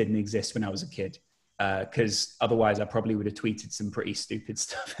media didn't exist when I was a kid. Because otherwise I probably would have tweeted some pretty stupid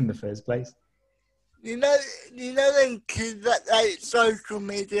stuff in the first place. You know them kids that take social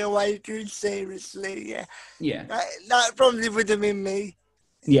media way too seriously, Yeah. That probably would have been me.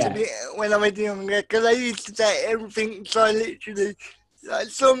 Yeah. When I was younger, because I used to take everything so literally. Like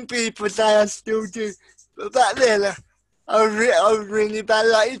some people say I still do, but back then I was really bad.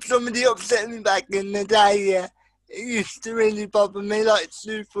 Like if somebody upset me back in the day, it used to really bother me, like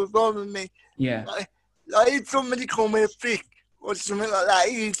super bother me. Yeah. like if somebody call me a prick or something like that,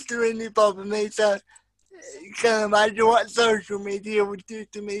 it used to really bother me. So you can imagine what social media would do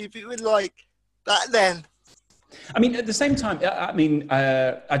to me if it was like back then. I mean, at the same time, I mean,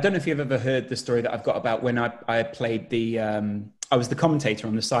 I don't know if you've ever heard the story that I've got about when I played I was the commentator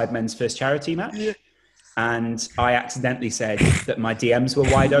on the Sidemen's first charity match. Yeah. And I accidentally said that my DMs were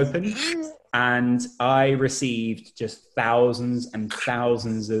wide open. And I received just thousands and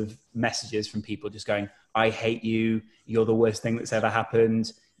thousands of messages from people just going, I hate you. You're the worst thing that's ever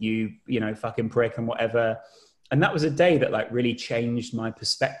happened. You know, fucking prick and whatever. And that was a day that like really changed my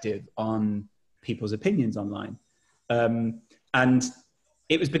perspective on people's opinions online. And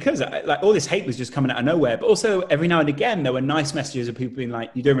it was because like all this hate was just coming out of nowhere. But also every now and again, there were nice messages of people being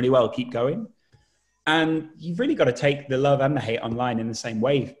like, you're doing really well, keep going. And you've really got to take the love and the hate online in the same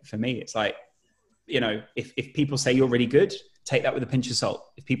way. For me, it's like, you know, if people say you're really good, take that with a pinch of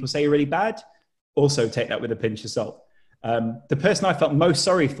salt. If people say you're really bad, also take that with a pinch of salt. The person I felt most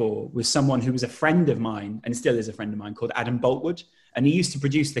sorry for was someone who was a friend of mine and still is a friend of mine called Adam Boltwood. And he used to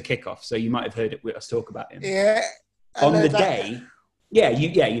produce the Kickoff. So you might have heard us talk about him. Yeah. On the day,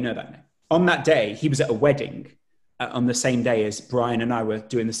 you know that name. On that day, he was at a wedding on the same day as Brian and I were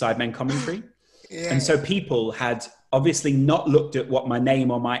doing the Sidemen commentary. Yeah. And so people had obviously not looked at what my name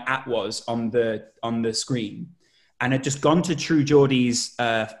or my @ was on the screen and had just gone to True Geordie's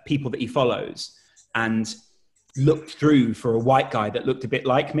people that he follows and looked through for a white guy that looked a bit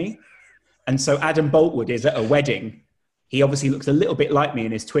like me. And so Adam Boltwood is at a wedding. He obviously looks a little bit like me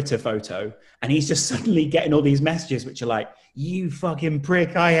in his Twitter photo. And he's just suddenly getting all these messages, which are like, you fucking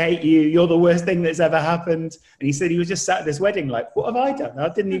prick, I hate you. You're the worst thing that's ever happened. And he said he was just sat at this wedding like, what have I done? I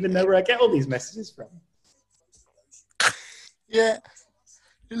didn't even know where I get all these messages from. Yeah.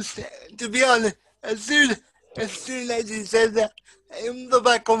 To be honest, as soon as you said that, in the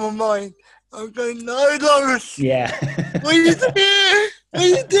back of my mind, I'm going, no, Laurence. Yeah. What are you doing? What are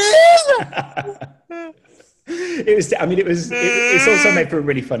you doing? It's also made for a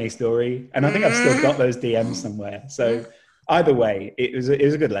really funny story. And I think I've still got those DMs somewhere. So either way, it was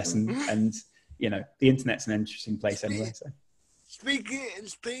a good lesson. And, you know, the internet's an interesting place anyway. So. Speaking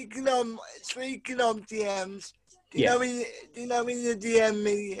of DMs, do you know when you DM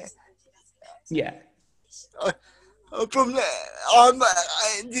me? Yeah. From I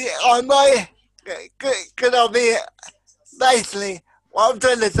might, could I be, basically, what I'm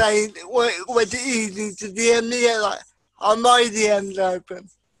trying to say, was it easy to DM me? Like, are my DMs open?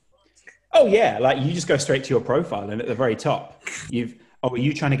 Oh yeah, like you just go straight to your profile and at the very top, are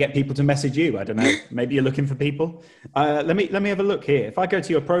you trying to get people to message you? I don't know. Maybe you're looking for people. Let me have a look here. If I go to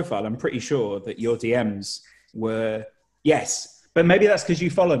your profile, I'm pretty sure that your DMs were, yes, but maybe that's because you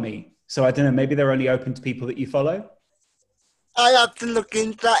follow me. So I don't know, maybe they're only open to people that you follow. I have to look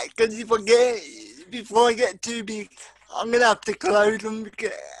into that because before I get too big, I'm going to have to close them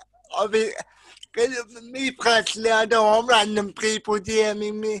because me personally, I don't want random people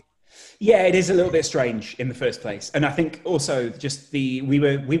DMing me. Yeah, it is a little bit strange in the first place. And I think also just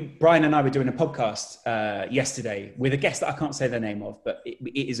Brian and I were doing a podcast yesterday with a guest that I can't say the name of, but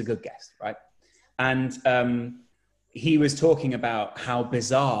it is a good guest, right? And he was talking about how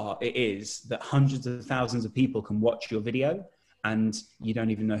bizarre it is that hundreds of thousands of people can watch your video and you don't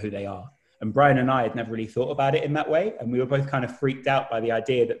even know who they are. And Brian and I had never really thought about it in that way. And we were both kind of freaked out by the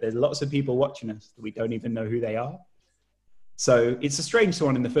idea that there's lots of people watching us that we don't even know who they are. So it's a strange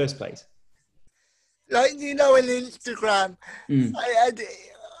one in the first place. Like, you know, on Instagram,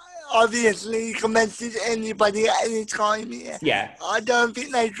 obviously you can message anybody at any time here. Yeah. I don't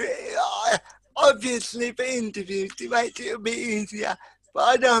think obviously for interviews, it makes it a bit easier. But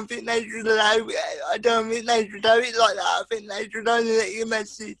I don't think they should allow it. I don't think they should do it like that. I think they should only let you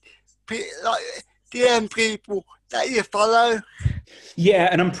message, like, DM people that you follow. Yeah,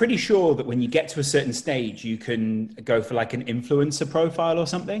 and I'm pretty sure that when you get to a certain stage, you can go for like an influencer profile or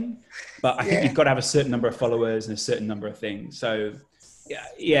something. But I think you've got to have a certain number of followers and a certain number of things. So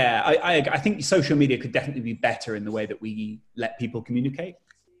I think social media could definitely be better in the way that we let people communicate.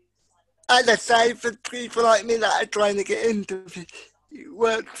 As I say, for people like me that are trying to get into it, it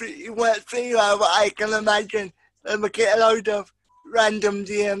works pretty well, but I can imagine they will get a load of random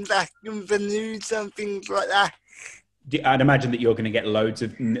DMs asking for nudes and things like that. I'd imagine that you're going to get loads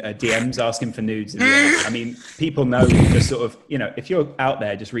of DMs asking for nudes. I mean, people know just sort of, you know, if you're out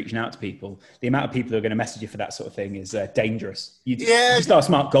there just reaching out to people, the amount of people who are going to message you for that sort of thing is dangerous. You just ask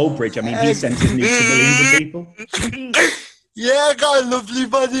Mark Goldbridge. I mean, he sends his nudes to millions of people. Yeah, I got a lovely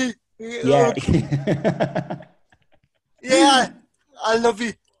body. Yeah. Yeah, I love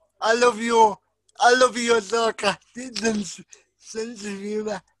you. I love your sarcastic sense of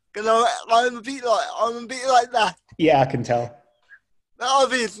humor. Because I'm a bit like that. Yeah, I can tell. But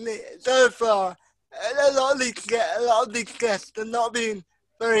obviously, so far, a lot of these guests are not being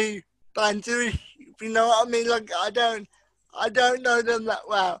very bantery. If you know what I mean? Like I don't know them that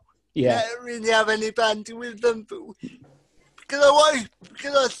well. Yeah. I don't really have any banter with them, but because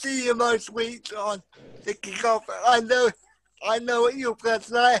I see you most weeks on the kickoff. I know what your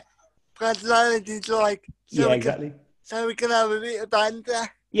personality is like. So Yeah, exactly. So we can have a bit of banter.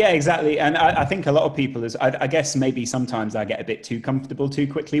 Yeah, exactly. And I think a lot of people I guess maybe sometimes I get a bit too comfortable too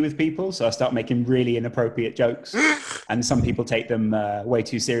quickly with people. So I start making really inappropriate jokes and some people take them way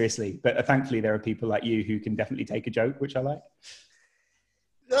too seriously. But thankfully there are people like you who can definitely take a joke, which I like.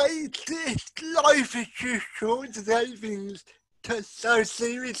 Life is too short to take things so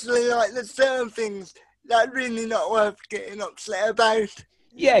seriously. Like there's certain things that are really not worth getting upset about.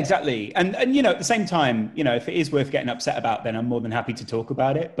 Yeah, exactly. And at the same time, if it is worth getting upset about, then I'm more than happy to talk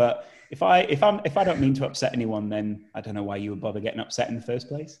about it. But if I don't mean to upset anyone, then I don't know why you would bother getting upset in the first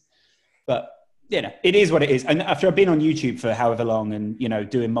place. But it is what it is. And after I've been on YouTube for however long and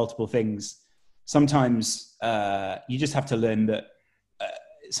doing multiple things, sometimes you just have to learn that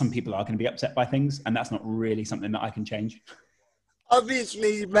some people are going to be upset by things, and that's not really something that I can change.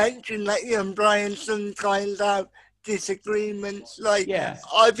 Obviously, you mentioned that you and Brian sometimes have disagreements. I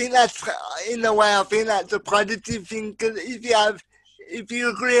think that's, in a way, that's a positive thing, because if you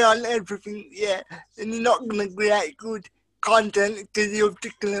agree on everything, then you're not going to create good content because you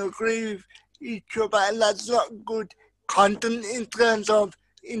particularly agree with each other, and that's not good content in terms of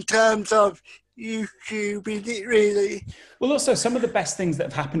YouTube, is it really? Well, also some of the best things that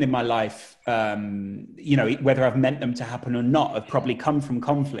have happened in my life, whether I've meant them to happen or not, have probably come from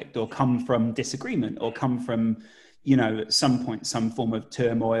conflict or come from disagreement or come from at some point, some form of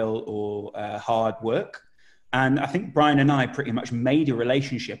turmoil or hard work. And I think Brian and I pretty much made a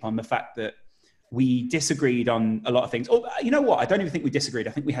relationship on the fact that we disagreed on a lot of things. Or, you know what? I don't even think we disagreed.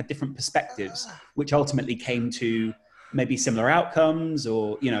 I think we had different perspectives, which ultimately came to maybe similar outcomes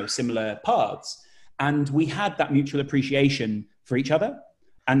or, similar paths. And we had that mutual appreciation for each other.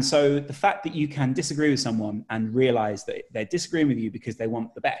 And so the fact that you can disagree with someone and realize that they're disagreeing with you because they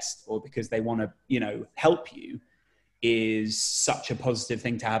want the best or because they want to, help you, is such a positive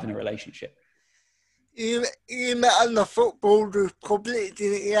thing to have in a relationship. You met on the Football Republic,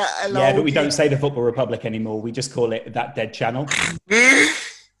 didn't you? Yeah, but we don't say the Football Republic anymore. We just call it That Dead Channel.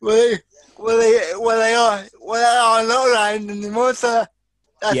 Well, they are not around anymore, so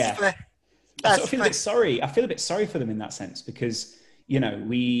that's fair. I sort of feel a bit sorry. I feel a bit sorry for them in that sense because,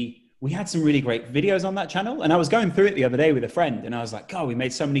 we had some really great videos on that channel. And I was going through it the other day with a friend and I was like, God, we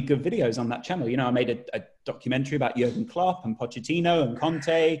made so many good videos on that channel. I made a documentary about Jurgen Klopp and Pochettino and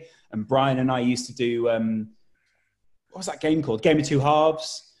Conte, and Brian and I used to do, what was that game called? Game of Two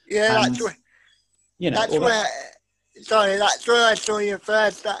Halves. Yeah, and, that's where I saw you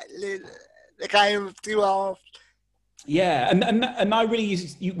first, the Game of Two Halves. Yeah, and I really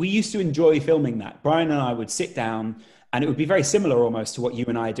we used to enjoy filming that. Brian and I would sit down, and it would be very similar almost to what you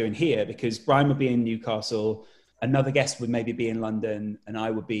and I are doing here, because Brian would be in Newcastle, another guest would maybe be in London, and I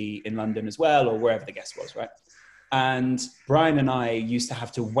would be in London as well, or wherever the guest was, right? And Brian and I used to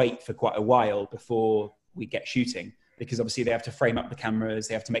have to wait for quite a while before we get shooting, because obviously they have to frame up the cameras,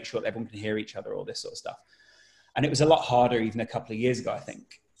 they have to make sure that everyone can hear each other, all this sort of stuff. And it was a lot harder even a couple of years ago, I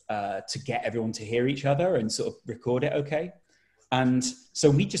think, to get everyone to hear each other and sort of record it okay. And so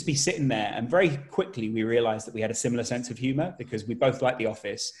we'd just be sitting there, and very quickly we realized that we had a similar sense of humor, because we both like The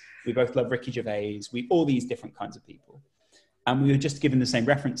Office, we both love Ricky Gervais, all these different kinds of people. And we were just given the same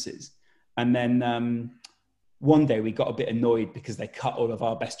references. And then one day we got a bit annoyed because they cut all of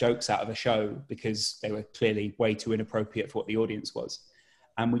our best jokes out of a show because they were clearly way too inappropriate for what the audience was.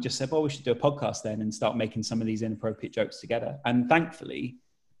 And we just said, well, we should do a podcast then and start making some of these inappropriate jokes together. And thankfully,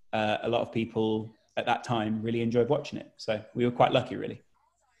 a lot of people at that time really enjoyed watching it. So we were quite lucky, really.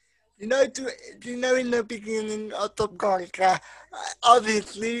 Do you know in the beginning of the podcast,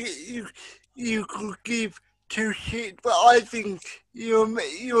 obviously you could give two shits, but I think you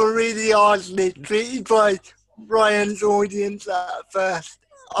were really hardly treated by Brian's audience at first.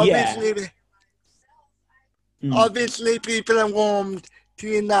 Obviously people are warmed to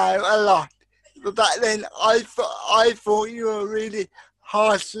you now a lot, but back then I thought you were really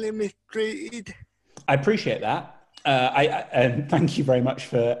harshly mistreated. I appreciate that. And thank you very much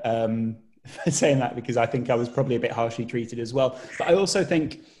for saying that, because I think I was probably a bit harshly treated as well. But I also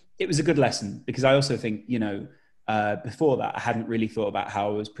think it was a good lesson, because I also think, before that, I hadn't really thought about how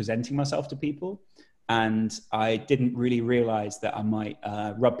I was presenting myself to people. And I didn't really realize that I might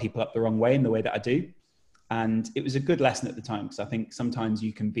rub people up the wrong way in the way that I do. And it was a good lesson at the time, because I think sometimes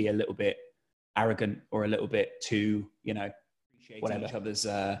you can be a little bit arrogant or a little bit too, appreciate each other's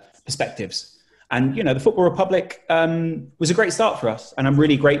perspectives. And, the Football Republic was a great start for us. And I'm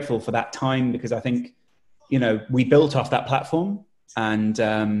really grateful for that time, because I think, we built off that platform.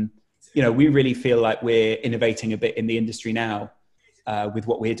 And, we really feel like we're innovating a bit in the industry now with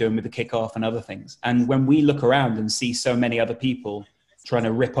what we're doing with the kickoff and other things. And when we look around and see so many other people trying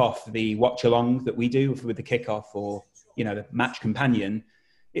to rip off the watch along that we do with the kickoff, or, the match companion,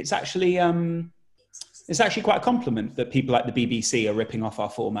 it's actually quite a compliment that people like the BBC are ripping off our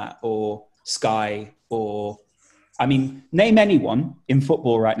format, or Sky, or, name anyone in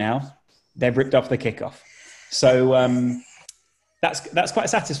football right now, they've ripped off the kickoff. So that's quite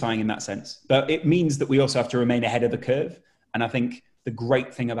satisfying in that sense. But it means that we also have to remain ahead of the curve. And I think the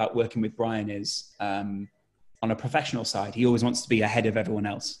great thing about working with Brian is, on a professional side, he always wants to be ahead of everyone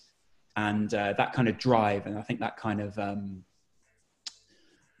else. And that kind of drive, and I think that kind of, that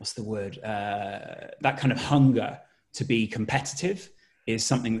kind of hunger to be competitive is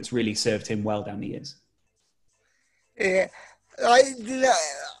something that's really served him well down the years. Yeah,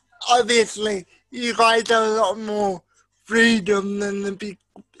 obviously you guys have a lot more freedom than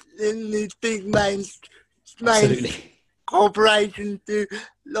these big main corporations do.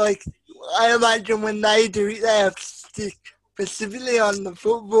 Like, I imagine when they do it, they have to stick specifically on the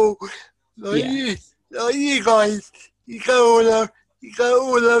football. You guys, you go all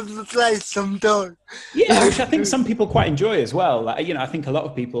over the place sometimes. Yeah, which I think some people quite enjoy as well. Like, I think a lot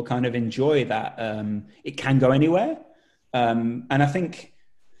of people kind of enjoy that. It can go anywhere. And I think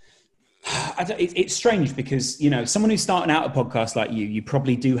it's strange because, someone who's starting out a podcast like you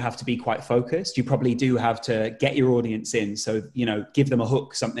probably do have to be quite focused. You probably do have to get your audience in. So, give them a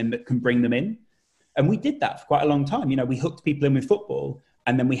hook, something that can bring them in. And we did that for quite a long time. We hooked people in with football,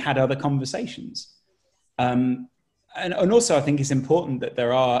 and then we had other conversations. And also I think it's important that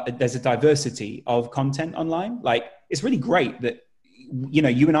there's a diversity of content online. Like, it's really great that,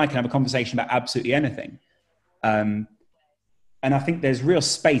 you and I can have a conversation about absolutely anything. And I think there's real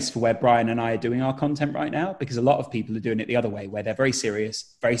space for where Brian and I are doing our content right now, because a lot of people are doing it the other way, where they're very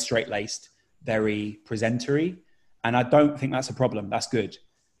serious, very straight-laced, very presentery. And I don't think that's a problem. That's good.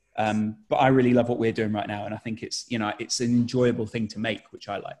 But I really love what we're doing right now. And I think it's an enjoyable thing to make, which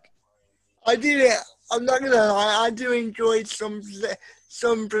I like. I'm not going to lie, I do enjoy some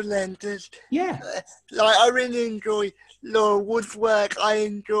presenters. Yeah. I really enjoy Laura Wood's work. I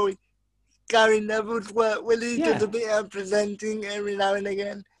enjoy Gary Neville's work. Willie does a bit of presenting every now and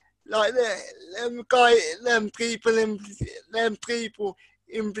again. Like them people in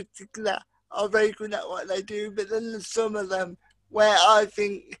particular are very good at what they do. But then there's some of them where I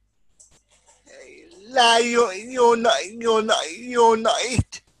think, you're not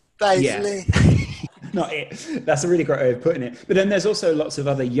it, basically. Yeah. Not it. That's a really great way of putting it. But then there's also lots of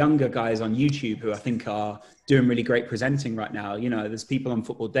other younger guys on YouTube who I think are doing really great presenting right now. There's people on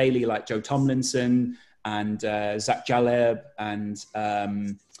Football Daily like Joe Tomlinson and Zach Jaleb, and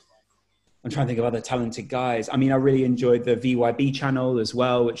I'm trying to think of other talented guys. I really enjoyed the VYB channel as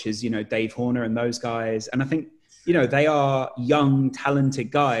well, which is, Dave Horner and those guys. And I think, they are young, talented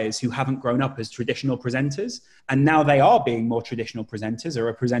guys who haven't grown up as traditional presenters. And now they are being more traditional presenters, or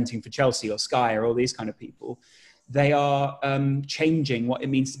are presenting for Chelsea or Sky or all these kind of people. They are changing what it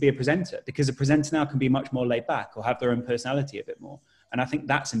means to be a presenter, because a presenter now can be much more laid back or have their own personality a bit more. And I think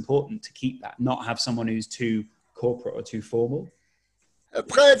that's important to keep that, not have someone who's too corporate or too formal. A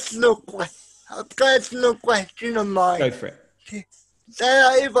personal question of mine. Go for it.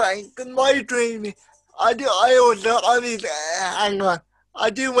 My dream is, I do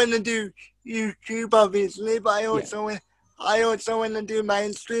want to do YouTube, obviously, but I also want to do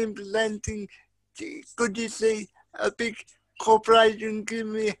mainstream presenting. Could you see a big corporation give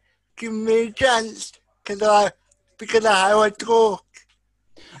me a chance because of how I talk?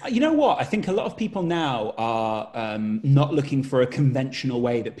 You know what? I think a lot of people now are not looking for a conventional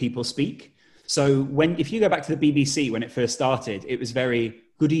way that people speak. So if you go back to the BBC when it first started, it was very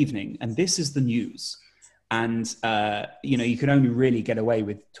good evening, and this is the news. And, you can only really get away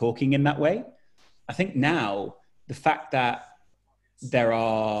with talking in that way. I think now the fact that there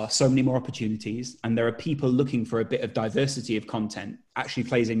are so many more opportunities and there are people looking for a bit of diversity of content actually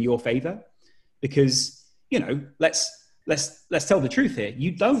plays in your favor, because, let's tell the truth here.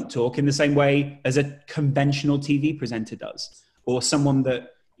 You don't talk in the same way as a conventional TV presenter does, or someone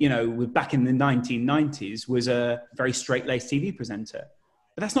that, back in the 1990s was a very straight-laced TV presenter.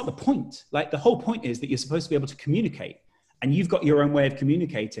 But that's not the point. Like, the whole point is that you're supposed to be able to communicate, and you've got your own way of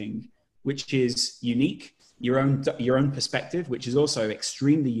communicating, which is unique, your own perspective, which is also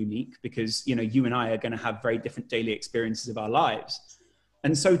extremely unique because, you know, you and I are going to have very different daily experiences of our lives.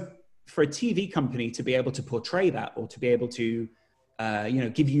 And so for a TV company to be able to portray that, or to be able to,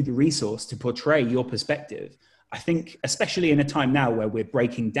 give you the resource to portray your perspective, I think, especially in a time now where we're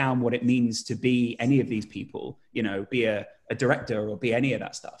breaking down what it means to be any of these people, you know, be a director or be any of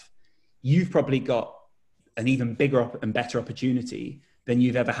that stuff, you've probably got an even bigger and better opportunity than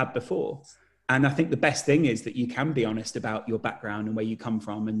you've ever had before. And I think the best thing is that you can be honest about your background and where you come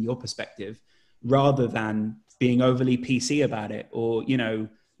from and your perspective, rather than being overly PC about it, or, you know,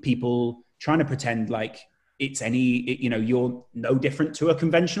 people trying to pretend like you're no different to a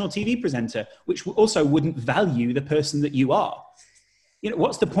conventional TV presenter, which also wouldn't value the person that you are. You know,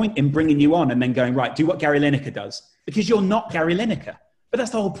 what's the point in bringing you on and then going, right, do what Gary Lineker does? Because you're not Gary Lineker. But that's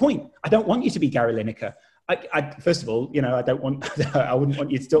the whole point. I don't want you to be Gary Lineker. I first of all, you know, I wouldn't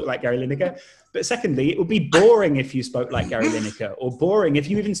want you to talk like Gary Lineker. But secondly, it would be boring if you spoke like Gary Lineker, or boring if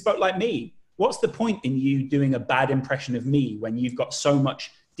you even spoke like me. What's the point in you doing a bad impression of me when you've got so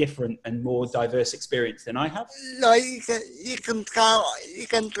much different and more diverse experience than I have? No, you can tell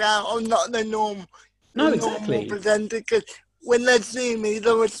I'm not the normal. No, exactly. Normal presenter, because when they see me, they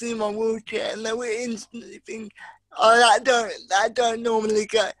will see my wheelchair and they will instantly think, oh, that don't normally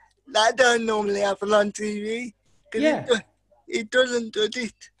happen on TV. Yeah. It doesn't, does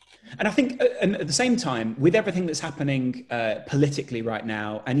it? And I think, and at the same time, with everything that's happening politically right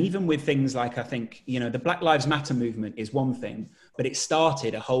now, and even with things like, I think, you know, the Black Lives Matter movement is one thing, but it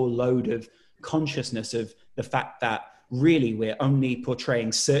started a whole load of consciousness of the fact that really we're only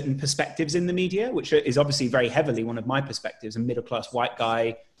portraying certain perspectives in the media, which is obviously very heavily one of my perspectives, a middle-class white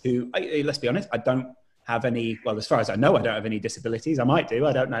guy who, let's be honest, I don't have any, well, as far as I know, I don't have any disabilities. I might do,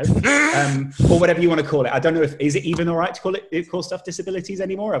 I don't know. Or whatever you want to call it. I don't know is it even all right to call stuff disabilities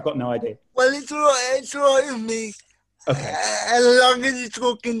anymore? I've got no idea. Well, it's all right with me. Okay. As long as you're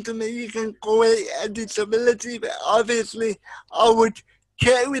talking to me, you can call it a disability, but obviously I would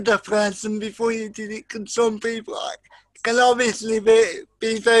check with the person before you did it, because some people can obviously be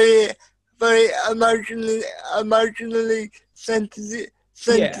very, very emotionally sensitive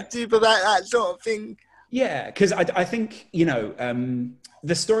about that sort of thing. Yeah, because I think, you know,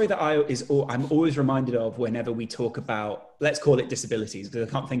 the story that I'm always reminded of whenever we talk about, let's call it disabilities, because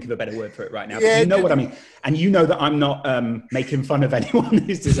I can't think of a better word for it right now. Yeah, but you know what I mean. And you know that I'm not making fun of anyone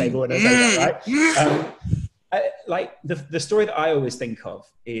who's disabled when I say that, right? Like the story that I always think of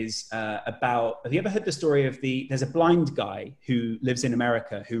is about, have you ever heard the story of there's a blind guy who lives in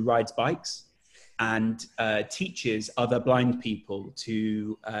America who rides bikes and teaches other blind people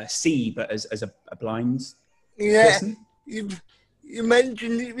to see, but as a blind person? You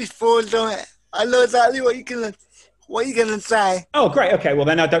mentioned it before, so I know exactly what you're gonna say. Oh, great. Okay, well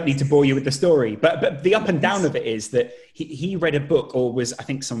then I don't need to bore you with the story. But the up and down of it is that he read a book, or I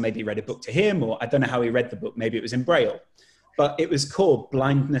think someone maybe read a book to him, or I don't know how he read the book. Maybe it was in Braille, but it was called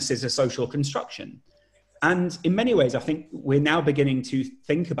 "Blindness is a Social Construction." And in many ways, I think we're now beginning to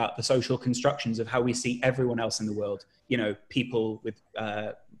think about the social constructions of how we see everyone else in the world. You know, people with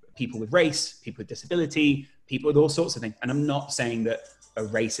race, people with disability, people with all sorts of things. And I'm not saying that a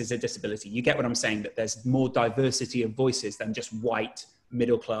race is a disability. You get what I'm saying, that there's more diversity of voices than just white,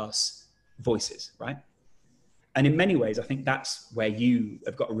 middle-class voices, right? And in many ways, I think that's where you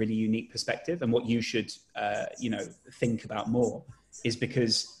have got a really unique perspective, and what you should, think about more is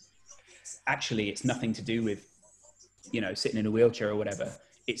because actually it's nothing to do with, you know, sitting in a wheelchair or whatever.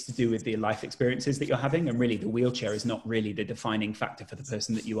 It's to do with the life experiences that you're having. And really the wheelchair is not really the defining factor for the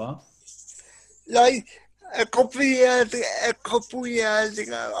person that you are. Like a couple of years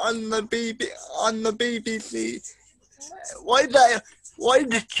ago on the BBC, why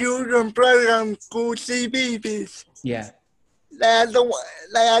the children program called CBeebies? Yeah. They had the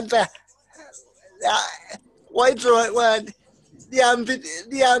what's the right word? The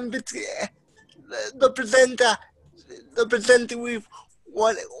presenter with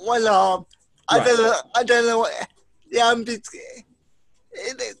one arm. Right. I don't know what the amputee.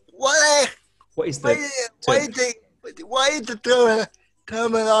 What is the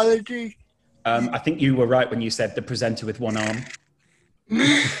terminology? I think you were right when you said the presenter with one arm.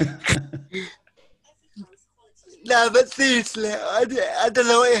 No, but seriously, I don't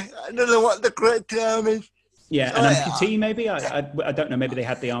know what the correct term is. Yeah, an amputee maybe? I don't know, maybe they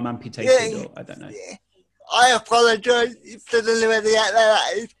had the arm amputated, or I don't know. Yeah. I apologise if there's anybody out there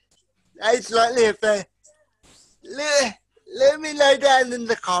that is. It's likely if they... Let me know down in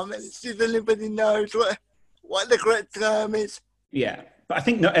the comments if anybody knows what the correct term is. Yeah, but I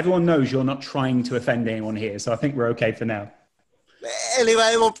think not everyone knows you're not trying to offend anyone here, so I think we're okay for now.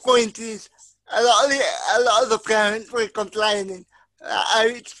 Anyway, my point is, a lot of the parents were complaining how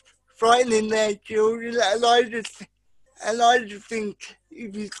it's frightening their children, and I just think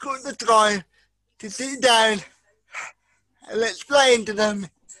if you've got the time to sit down and explain to them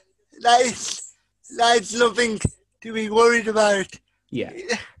that's nothing to be worried about. Yeah.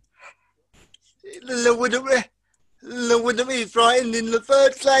 They wouldn't be frightened in the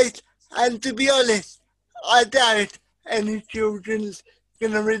first place, and to be honest, I doubt any children's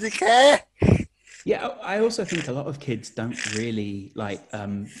gonna really care. Yeah, I also think a lot of kids don't really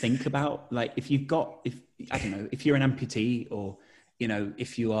think about, like, if I don't know, if you're an amputee, or, you know,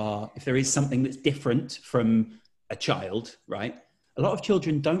 if there is something that's different from a child, right? A lot of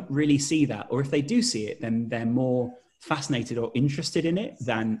children don't really see that, or if they do see it, then they're more fascinated or interested in it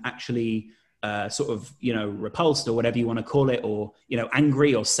than actually sort of, you know, repulsed, or whatever you want to call it, or, you know,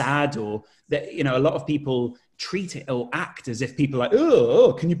 angry or sad, or that, you know, a lot of people treat it or act as if people are like,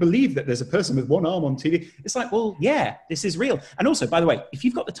 oh, can you believe that there's a person with one arm on TV? It's like, well, yeah, this is real. And also, by the way, if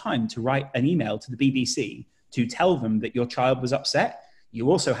you've got the time to write an email to the BBC to tell them that your child was upset,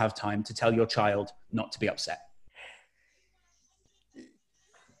 you also have time to tell your child not to be upset.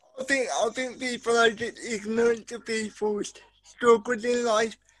 I think people are just ignorant to people's struggles in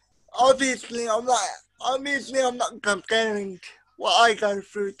life. Obviously, I'm not comparing what I go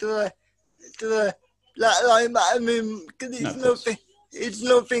through to the Black Lives Matter movement, because it's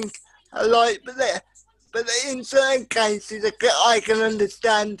nothing alike. But in certain cases, I can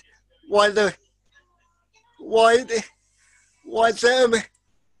understand why there would be,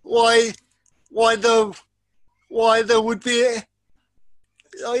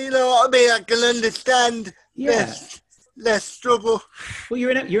 you know what I mean? I can understand less struggle. Well,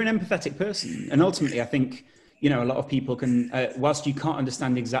 you're an empathetic person, and ultimately, I think, you know, a lot of people can, whilst you can't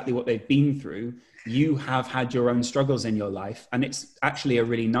understand exactly what they've been through, you have had your own struggles in your life, and it's actually a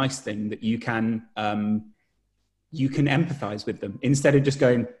really nice thing that you can empathize with them, instead of just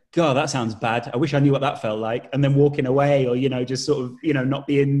going, God, that sounds bad, I wish I knew what that felt like, and then walking away, or, you know, just sort of, you know, not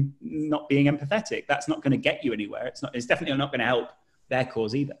being empathetic. That's not going to get you anywhere. It's definitely not going to help their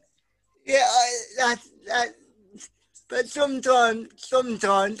cause either. Yeah, but sometimes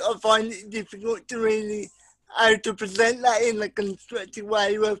I find it difficult to really how to present that in a constructive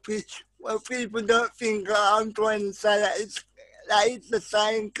way where people don't think I'm trying to say that it's the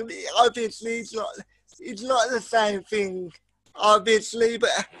same. Cause obviously, it's not the same thing, obviously.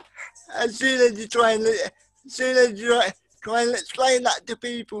 But as soon as you try and explain that to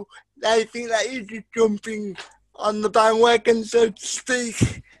people, they think that you're just jumping on the bandwagon, so to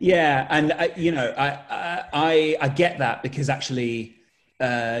speak. Yeah, and you know, I get that, because actually,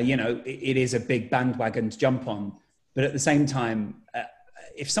 you know, it is a big bandwagon to jump on. But at the same time,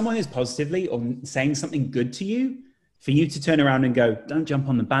 if someone is positively or saying something good to you, for you to turn around and go, "Don't jump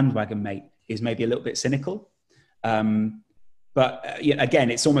on the bandwagon, mate," is maybe a little bit cynical. But yeah, again,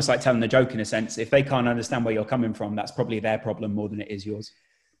 it's almost like telling a joke in a sense. If they can't understand where you're coming from, that's probably their problem more than it is yours.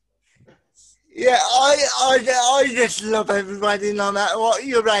 Yeah, I just love everybody, no matter what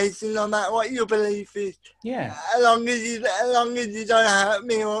you're raising, no matter what your belief is. Yeah. As long as you don't hurt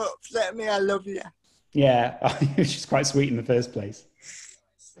me or upset me, I love you. Yeah, which is quite sweet in the first place.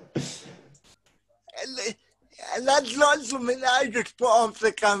 And that's not something that I just put on for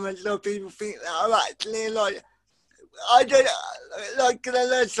the camera so people think that I'm actually like, I don't, like, I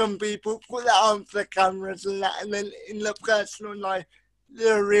know some people put that on for the cameras and that, and then in the personal life,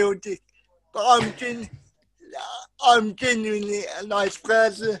 they're a real dick. But I'm genuinely a nice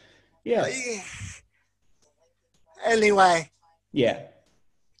person. Yeah. Anyway. Yeah.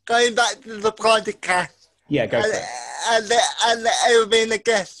 Going back to the podcast. Yeah, go for it. And ever been a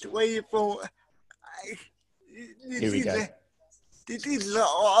guest where you thought, here we go. This is not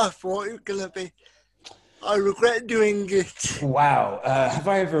what I thought it was going to be. I regret doing it. Wow. Have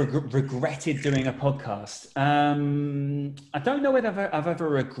I ever regretted doing a podcast? I don't know whether I've ever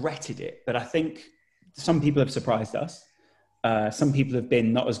regretted it, but I think some people have surprised us. Some people have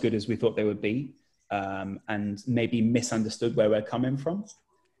been not as good as we thought they would be, and maybe misunderstood where we're coming from.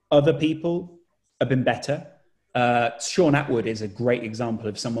 Other people have been better. Sean Atwood is a great example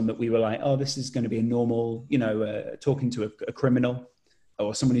of someone that we were like, oh, this is going to be a normal, you know, talking to a criminal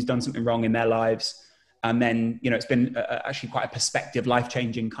or someone who's done something wrong in their lives. And then, you know, it's been actually quite a perspective,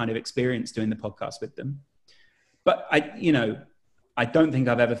 life-changing kind of experience doing the podcast with them. But I don't think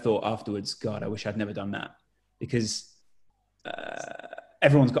I've ever thought afterwards, God, I wish I'd never done that, because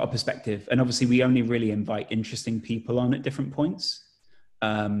everyone's got a perspective. And obviously we only really invite interesting people on at different points.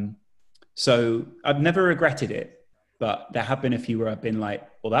 So I've never regretted it, but there have been a few where I've been like,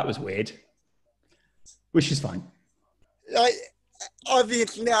 well, that was weird, which is fine.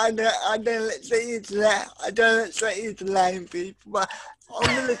 obviously I don't expect you to name people, but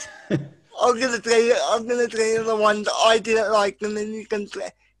I'm gonna tell you the ones that I didn't like, and then you can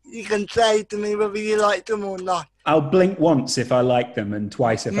say to me whether you liked them or not. I'll blink once if I like them and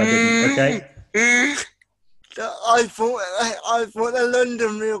twice if I didn't, okay? So I thought the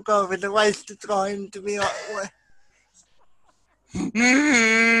London Real Girl was a waste of time, to be honest.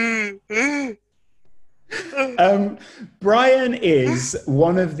 Brian is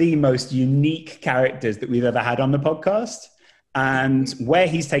one of the most unique characters that we've ever had on the podcast. And where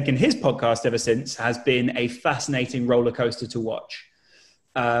he's taken his podcast ever since has been a fascinating roller coaster to watch.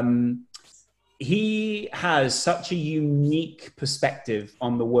 He has such a unique perspective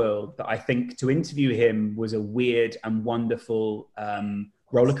on the world that I think to interview him was a weird and wonderful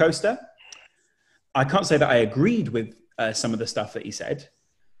roller coaster. I can't say that I agreed with some of the stuff that he said.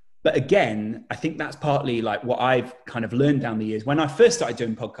 But again, I think that's partly like what I've kind of learned down the years. When I first started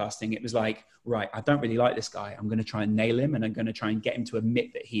doing podcasting, it was like, right, I don't really like this guy. I'm going to try and nail him and I'm going to try and get him to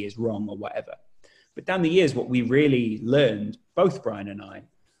admit that he is wrong or whatever. But down the years, what we really learned, both Brian and I,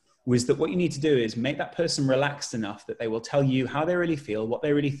 was that what you need to do is make that person relaxed enough that they will tell you how they really feel, what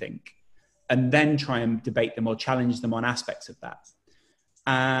they really think, and then try and debate them or challenge them on aspects of that.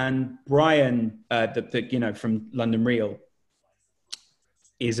 And Brian, from London Real,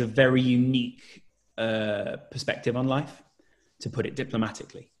 is a very unique perspective on life, to put it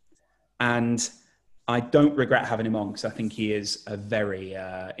diplomatically. And I don't regret having him on because I think he is a very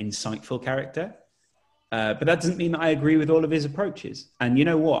insightful character. But that doesn't mean that I agree with all of his approaches. And you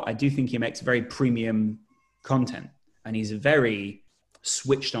know what? I do think he makes very premium content and he's a very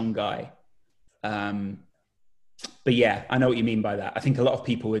switched on guy. But yeah, I know what you mean by that. I think a lot of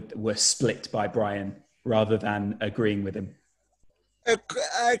people were split by Brian rather than agreeing with him.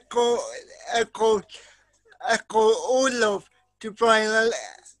 I call all love to Brian.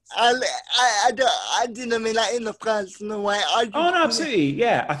 I didn't mean that in a personal way. No, absolutely.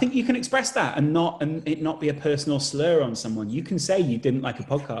 Yeah, I think you can express that and it not be a personal slur on someone. You can say you didn't like a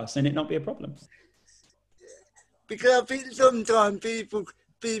podcast and it not be a problem. Because I think sometimes people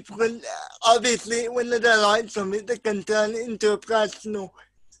can, obviously, when they don't like something, they can turn it into a personal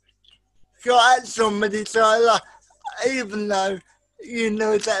shot at somebody. So, like, even though you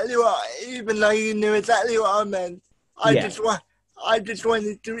knew exactly what I meant, I just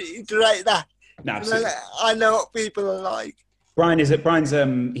wanted to reiterate that. No, absolutely. I know what people are like. Brian's like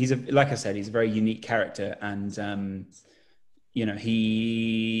I said, he's a very unique character, and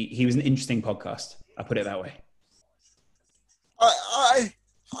he was an interesting podcast. I'll put it that way.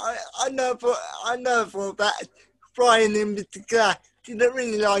 I know for that Brian in particular didn't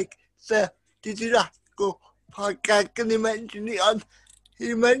really like the Digital podcast, and he mentioned it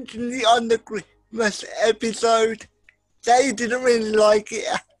on the Christmas episode. They didn't really like it.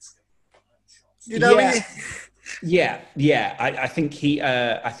 You know what I mean? Yeah. I think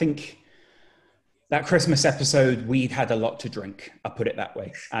that Christmas episode, we'd had a lot to drink. I'll put it that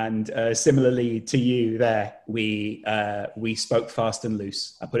way. And similarly to you there, we spoke fast and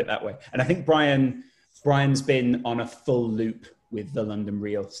loose. I'll put it that way. And I think Brian's been on a full loop with the London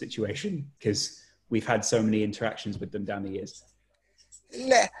Real situation because we've had so many interactions with them down the years.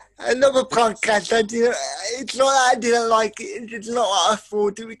 Another podcast, it's not that I didn't like it, it's not what I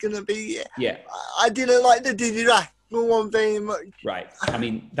thought it was going to be. Yeah. I didn't like the Digital one very much. Right. I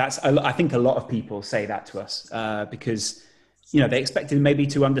mean, I think a lot of people say that to us because, they expected maybe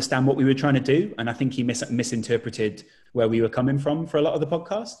to understand what we were trying to do. And I think he misinterpreted where we were coming from for a lot of the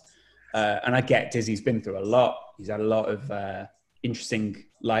podcast. And I get Dizzy's been through a lot. He's had a lot of interesting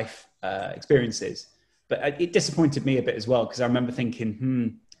life experiences. But it disappointed me a bit as well, because I remember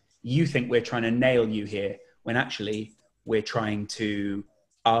thinking, you think we're trying to nail you here, when actually we're trying to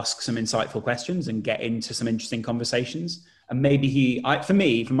ask some insightful questions and get into some interesting conversations. And maybe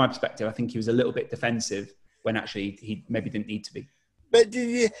from my perspective, I think he was a little bit defensive when actually he maybe didn't need to be. But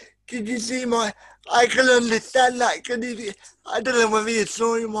did you see I can understand that, because I don't know whether you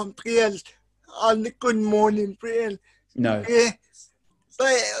saw him on the Good Morning Brian. No. Yeah.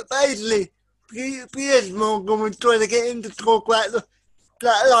 But basically, Piers Morgan was trying to get him to talk about the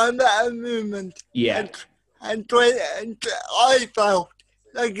Black Lives Matter movement. Yeah. And I felt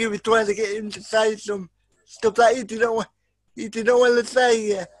like he was trying to get him to say some stuff that he didn't want to say.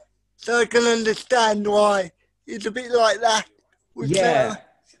 Yeah. So I can understand why he's a bit like that. Yeah.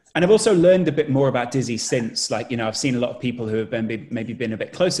 And I've also learned a bit more about Dizzy since, I've seen a lot of people who have maybe been a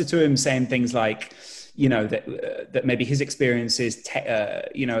bit closer to him saying things like, that maybe his experiences,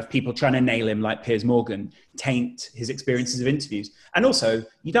 of people trying to nail him like Piers Morgan, taint his experiences of interviews. And also,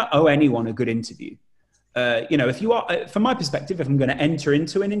 you don't owe anyone a good interview. if you are, from my perspective, if I'm going to enter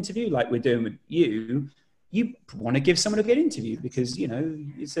into an interview like we're doing with you, you want to give someone a good interview because,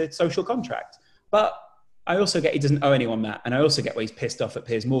 it's a social contract. But I also get he doesn't owe anyone that. And I also get why he's pissed off at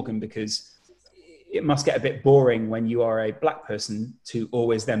Piers Morgan, because it must get a bit boring when you are a black person to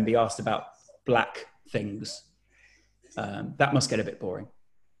always then be asked about black things. That must get a bit boring.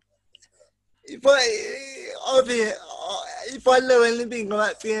 If I know anything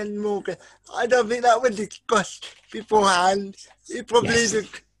about Piers Morgan, I don't think that was discussed beforehand. He probably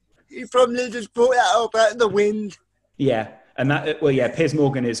just brought that up out of the wind. Yeah, and Piers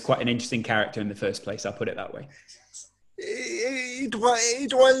Morgan is quite an interesting character in the first place. I'll put it that way. He's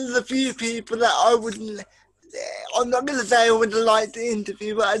one of the few people that I'm not going to say I would like to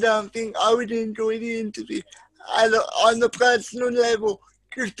interview, but I don't think I would enjoy the interview on the personal level,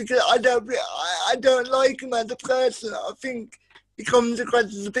 just because I don't like him as a person. I think he comes across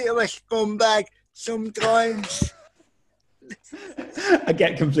as a bit of a scumbag sometimes. I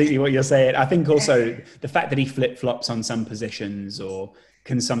get completely what you're saying. I think also the fact that he flip-flops on some positions or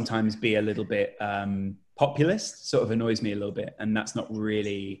can sometimes be a little bit populist sort of annoys me a little bit, and that's not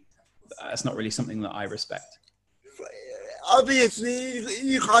really something that I respect. Obviously,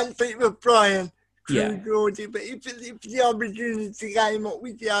 you can't speak with Brian, True Geordie, but if the opportunity came up,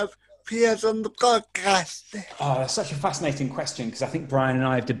 would you have Piers on the podcast? Oh, that's such a fascinating question, because I think Brian and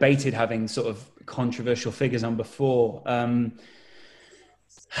I have debated having sort of controversial figures on before.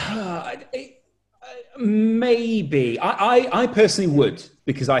 Maybe. I personally would,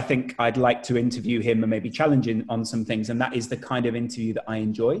 because I think I'd like to interview him and maybe challenge him on some things, and that is the kind of interview that I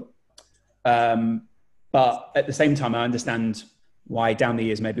enjoy. But at the same time, I understand why down the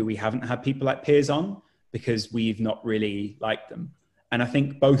years maybe we haven't had people like Piers on, because we've not really liked them. And I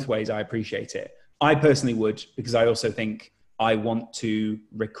think both ways I appreciate it. I personally would, because I also think I want to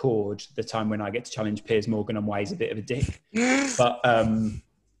record the time when I get to challenge Piers Morgan on why he's a bit of a dick. But,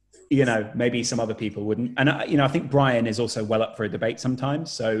 maybe some other people wouldn't. And, I think Brian is also well up for a debate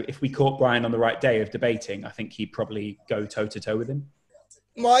sometimes. So if we caught Brian on the right day of debating, I think he'd probably go toe to toe with him.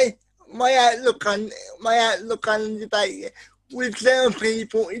 My outlook on debate with certain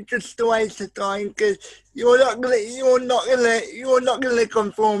people is just a waste of time, because you're not gonna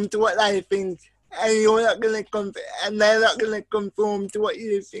conform to what they think, and they're not gonna conform to what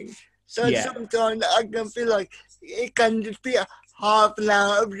you think. So sometimes I can feel like it can just be a half an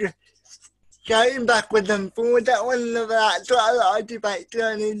hour of just shouting backwards and forwards at one another. That's what a lot of debates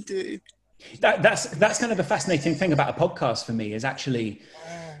turn into. That's kind of the fascinating thing about a podcast for me, is actually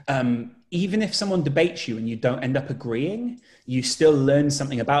even if someone debates you and you don't end up agreeing, you still learn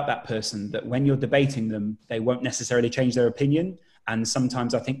something about that person that when you're debating them, they won't necessarily change their opinion. And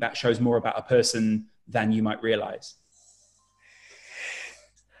sometimes I think that shows more about a person than you might realize.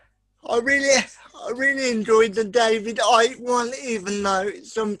 I really enjoyed the David Icke one, even though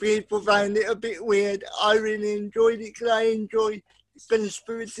some people found it a bit weird. I really enjoyed it because I enjoy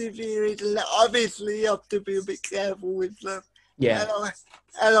conspiracy theories, and obviously you have to be a bit careful with them. Yeah.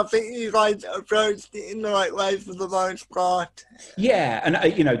 And I think you guys approached it in the right way for the most part. Yeah, and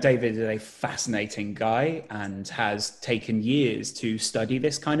David is a fascinating guy and has taken years to study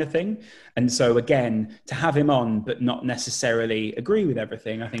this kind of thing. And so again, to have him on but not necessarily agree with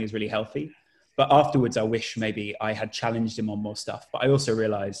everything, I think is really healthy. But afterwards, I wish maybe I had challenged him on more stuff. But I also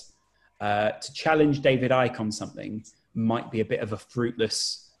realized to challenge David Icke on something might be a bit of a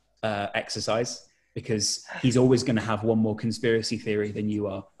fruitless exercise, because he's always going to have one more conspiracy theory than you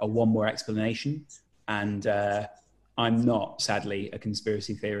are, or one more explanation. And I'm not, sadly, a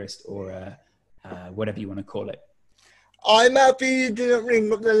conspiracy theorist or whatever you want to call it. I'm happy you didn't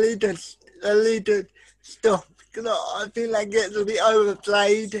bring up the leader stuff, because I feel like it's a bit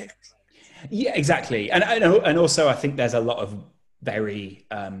overplayed. Yeah, exactly. And also I think there's a lot of very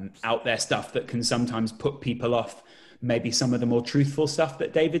out there stuff that can sometimes put people off maybe some of the more truthful stuff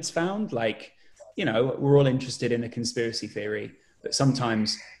that David's found. Like, we're all interested in a conspiracy theory, but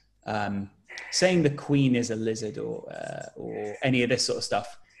sometimes saying the Queen is a lizard or any of this sort of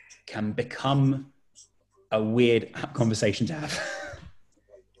stuff can become a weird conversation to have.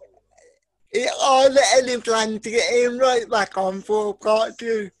 Are there any plans to get Ian Wright back on for part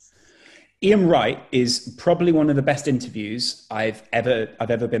 2? Ian Wright is probably one of the best interviews I've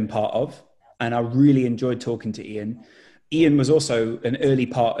ever been part of, and I really enjoyed talking to Ian. Ian was also an early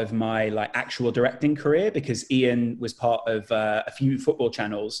part of my actual directing career, because Ian was part of a few football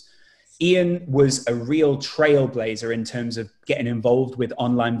channels. Ian was a real trailblazer in terms of getting involved with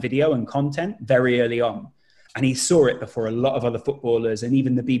online video and content very early on. And he saw it before a lot of other footballers and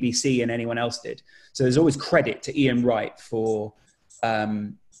even the BBC and anyone else did. So there's always credit to Ian Wright for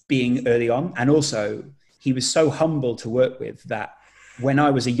being early on. And also, he was so humble to work with that when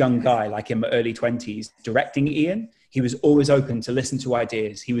I was a young guy, like in my early 20s, directing Ian, he was always open to listen to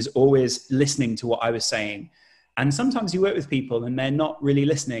ideas. He was always listening to what I was saying. And sometimes you work with people and they're not really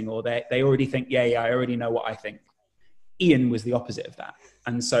listening, or they already think, yeah, I already know what I think. Ian was the opposite of that.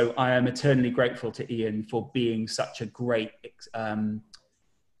 And so I am eternally grateful to Ian for being such a great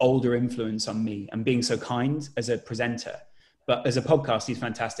older influence on me and being so kind as a presenter. But as a podcast, he's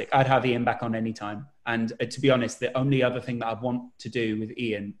fantastic. I'd have Ian back on any time. And to be honest, the only other thing that I'd want to do with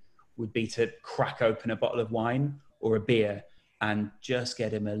Ian would be to crack open a bottle of wine or a beer and just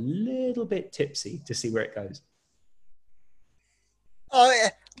get him a little bit tipsy to see where it goes. Oh, yeah.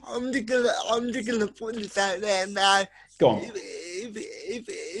 I'm just gonna put this out there now. Go on.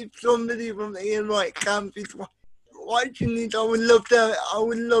 If somebody from Ian Wright camp is watching it, I would love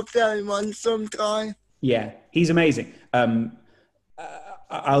to have him on sometime. Yeah, he's amazing.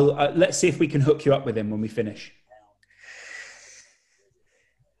 Let's see if we can hook you up with him when we finish.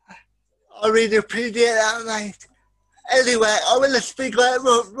 I really appreciate that, mate. Anyway, I want to speak about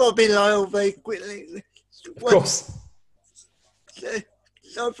Robbie Lyle very quickly. Of course.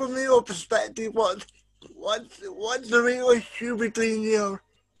 So from your perspective, what's the real issue between you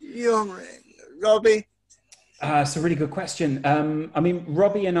and Robbie? It's a really good question. I mean,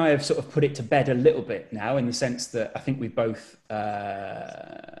 Robbie and I have sort of put it to bed a little bit now, in the sense that I think we both had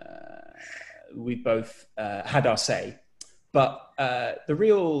our say. But I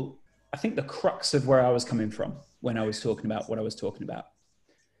think the crux of where I was coming from when I was talking about what I was talking about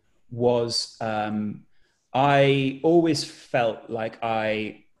was I always felt like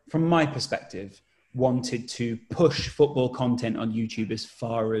from my perspective, wanted to push football content on YouTube as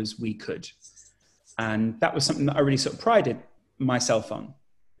far as we could. And that was something that I really sort of prided myself on.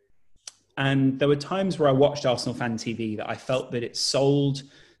 And there were times where I watched Arsenal Fan TV that I felt that it sold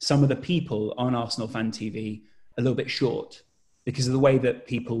some of the people on Arsenal Fan TV a little bit short because of the way that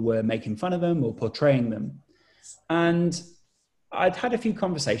people were making fun of them or portraying them. And I'd had a few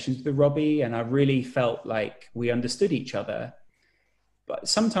conversations with Robbie and I really felt like we understood each other. But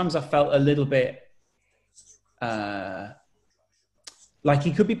sometimes I felt a little bit like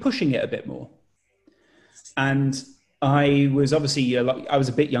he could be pushing it a bit more. And I was obviously, I was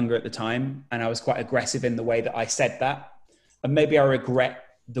a bit younger at the time and I was quite aggressive in the way that I said that. And maybe I regret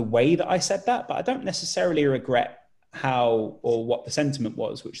the way that I said that, but I don't necessarily regret how or what the sentiment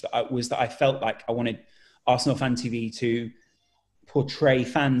was, which that I felt like I wanted Arsenal Fan TV to portray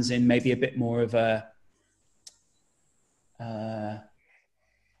fans in maybe a bit more of a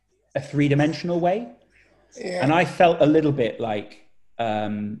three-dimensional way. Yeah. And I felt a little bit like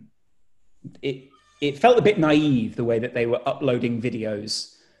it felt a bit naive the way that they were uploading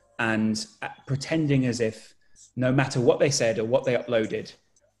videos and pretending as if no matter what they said or what they uploaded,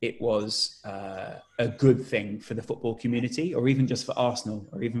 it was a good thing for the football community or even just for Arsenal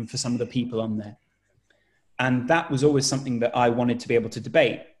or even for some of the people on there. And that was always something that I wanted to be able to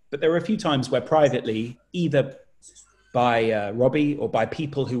debate. But there were a few times where privately, either by Robbie or by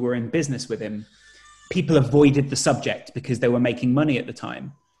people who were in business with him, people avoided the subject because they were making money at the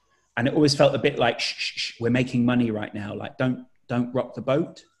time. And it always felt a bit like, shh, we're making money right now. Like, don't rock the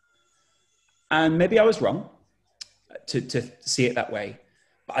boat. And maybe I was wrong to see it that way.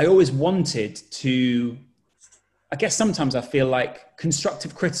 But I always wanted to, I guess sometimes I feel like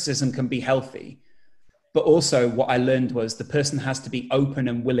constructive criticism can be healthy. But also what I learned was the person has to be open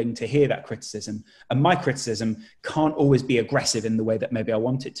and willing to hear that criticism. And my criticism can't always be aggressive in the way that maybe I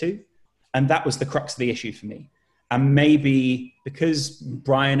want it to. And that was the crux of the issue for me. And maybe because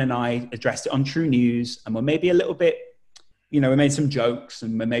Brian and I addressed it on True News and we're maybe a little bit, we made some jokes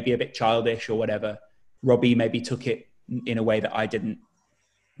and we're maybe a bit childish or whatever, Robbie maybe took it in a way that I didn't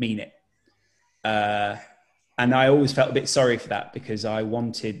mean it. And I always felt a bit sorry for that because I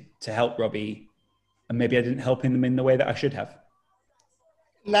wanted to help Robbie and maybe I didn't help him in the way that I should have.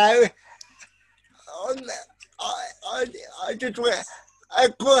 No, I just went,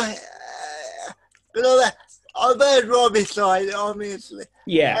 I've heard Robbie's side, obviously.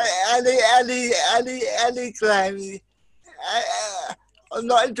 Yeah. And he claims, I'm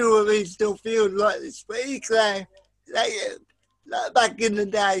not sure if he still feels like this, but he claimed that back in the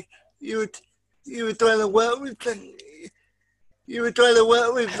day, you were trying to work with them. You were trying to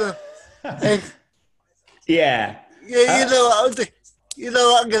work with them. Yeah. Yeah, you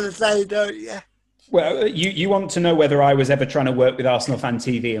know what I'm going to say, don't you? Well, you want to know whether I was ever trying to work with Arsenal Fan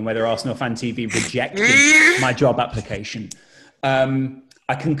TV and whether Arsenal Fan TV rejected my job application.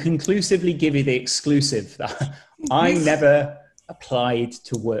 I can conclusively give you the exclusive that I never applied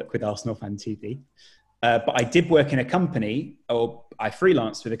to work with Arsenal Fan TV. But I did work in a company, or I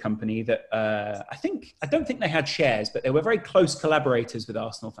freelanced with a company that I don't think they had shares, but they were very close collaborators with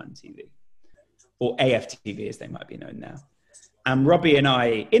Arsenal Fan TV, or AFTV as they might be known now. And Robbie and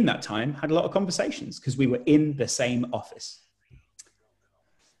I, in that time, had a lot of conversations because we were in the same office.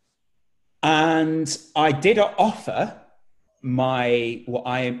 And I did offer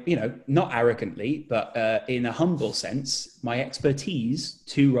not arrogantly, but in a humble sense, my expertise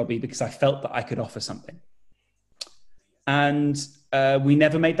to Robbie because I felt that I could offer something. And we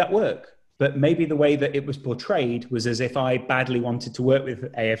never made that work. But maybe the way that it was portrayed was as if I badly wanted to work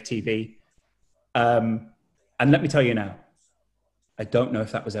with AFTV. And let me tell you now, I don't know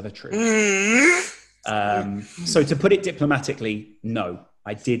if that was ever true. So to put it diplomatically, no,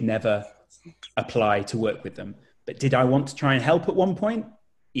 I did never apply to work with them. But did I want to try and help at one point?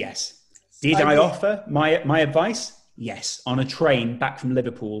 Yes. Did I offer my advice? Yes. On a train back from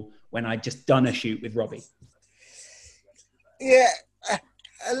Liverpool when I'd just done a shoot with Robbie. Yeah.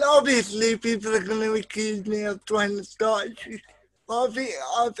 And obviously people are going to accuse me of trying to start a shoot. But I think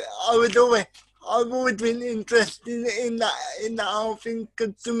I've always been interested in that whole thing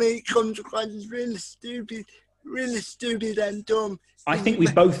because to me it comes across as really stupid and dumb. I think we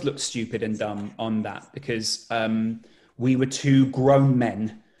both looked stupid and dumb on that because we were two grown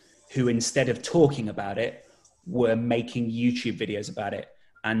men who, instead of talking about it, were making YouTube videos about it.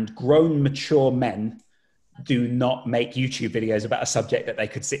 And grown, mature men do not make YouTube videos about a subject that they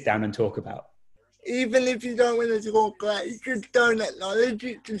could sit down and talk about. Even if you don't want to talk about it, you just don't acknowledge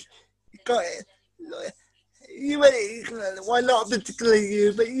it. Just got it. Well, not particularly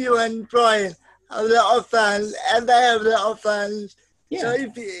you, but you and Brian have a lot of fans, and they have a lot of fans. Yeah. So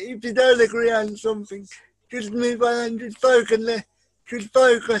if you don't agree on something, just move on and just focus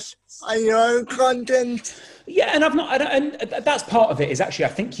on your own content. Yeah, and that's part of it. Is actually, I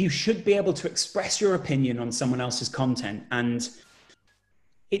think you should be able to express your opinion on someone else's content, and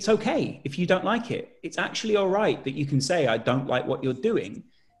it's okay if you don't like it. It's actually all right that you can say, "I don't like what you're doing."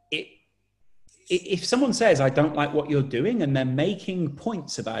 If someone says, "I don't like what you're doing," and they're making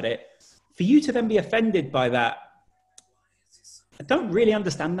points about it, for you to then be offended by that, I don't really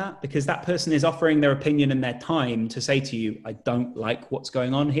understand that, because that person is offering their opinion and their time to say to you, "I don't like what's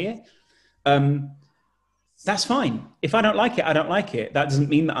going on here." That's fine. If I don't like it, I don't like it. That doesn't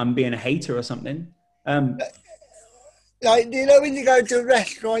mean that I'm being a hater or something. Like, you know, when you go to a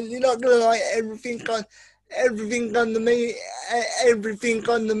restaurant, you're not going to like everything on the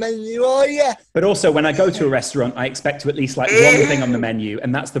menu, are you? But also, when I go to a restaurant, I expect to at least like one thing on the menu,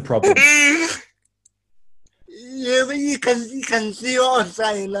 and that's the problem. Yeah, but you can see what I'm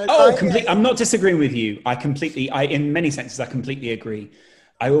saying. Like, oh, completely. I'm not disagreeing with you. In many senses, I completely agree.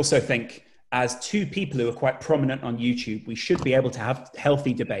 I also think, as two people who are quite prominent on YouTube, we should be able to have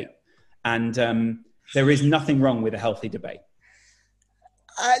healthy debate. And there is nothing wrong with a healthy debate.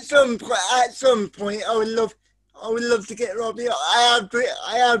 At some point, I would love to get Robbie. I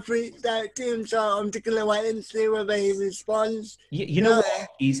have reached out to him, so I'm just gonna wait and see whether he responds. You know what?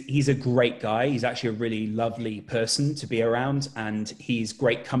 He's a great guy. He's actually a really lovely person to be around, and he's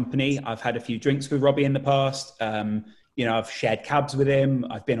great company. I've had a few drinks with Robbie in the past. I've shared cabs with him.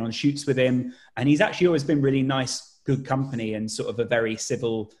 I've been on shoots with him, and he's actually always been really nice, good company, and sort of a very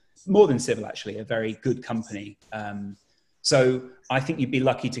civil, more than civil actually, a very good company. So I think you'd be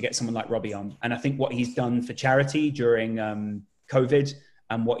lucky to get someone like Robbie on. And I think what he's done for charity during COVID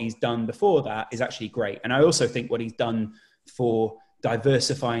and what he's done before that is actually great. And I also think what he's done for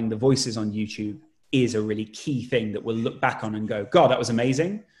diversifying the voices on YouTube is a really key thing that we'll look back on and go, God, that was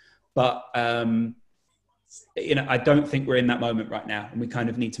amazing. But, I don't think we're in that moment right now, and we kind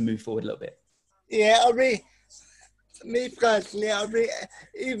of need to move forward a little bit. Yeah, me personally,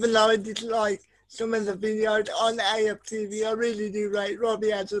 even though I dislike some of the videos on AFTV, I really do rate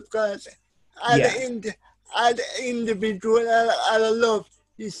Robbie as a person, as an individual, and I love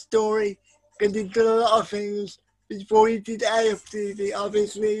his story, because he did a lot of things before he did AFTV.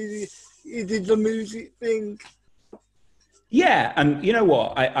 Obviously, he did the music thing. Yeah, and you know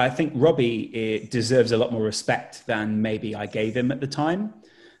what? I think Robbie deserves a lot more respect than maybe I gave him at the time.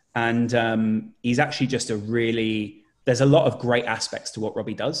 And he's actually just there's a lot of great aspects to what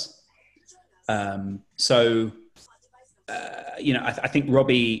Robbie does. I think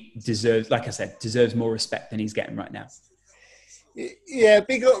Robbie deserves more respect than he's getting right now. Yeah,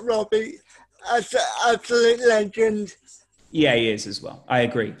 big up Robbie. Absolute legend. Yeah, he is as well. I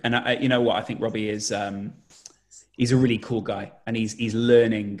agree. And you know what? I think Robbie is, he's a really cool guy, and he's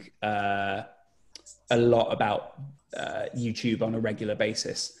learning a lot about YouTube on a regular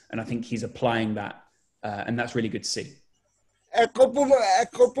basis. And I think he's applying that, and that's really good to see. a couple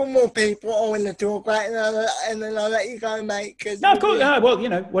more people I want to talk about, and then I'll let you go, mate. No, of course. Well, you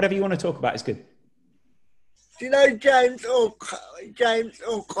know, whatever you want to talk about is good. Do you know James Orcott?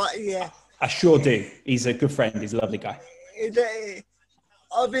 Yeah. I sure do. He's a good friend. He's a lovely guy.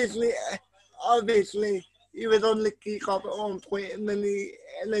 Obviously, he was on the kick-off at one point, and then he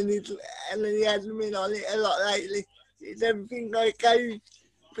hasn't been on it a lot lately. Is everything okay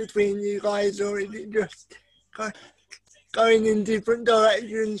between you guys, or is it just going in different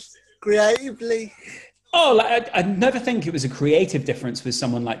directions creatively? Oh, I never think it was a creative difference with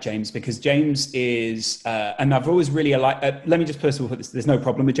someone like James, because James is, and I've always really liked, let me just first of all put this, there's no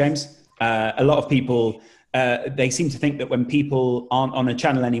problem with James. A lot of people, they seem to think that when people aren't on a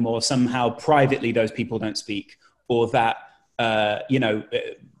channel anymore, somehow privately those people don't speak, or that,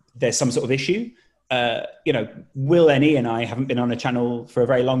 there's some sort of issue. Will and I haven't been on a channel for a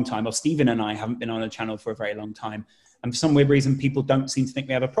very long time, or Stephen and I haven't been on a channel for a very long time. And for some weird reason, people don't seem to think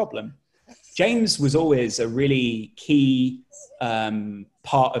we have a problem. James was always a really key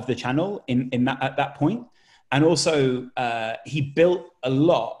part of the channel at that point. And also he built a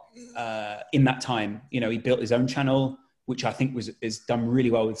lot in that time. You know, he built his own channel, which I think is done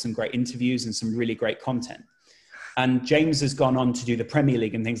really well with some great interviews and some really great content. And James has gone on to do the Premier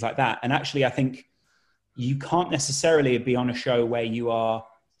League and things like that. And actually, I think you can't necessarily be on a show where you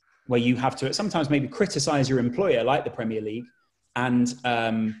have to sometimes maybe criticize your employer, like the Premier League, and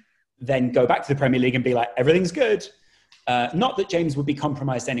then go back to the Premier League and be like, everything's good. Not that James would be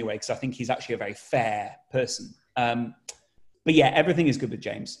compromised anyway, because I think he's actually a very fair person. But yeah, everything is good with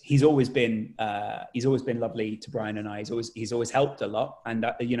James. He's always been lovely to Brian and I. He's always helped a lot. And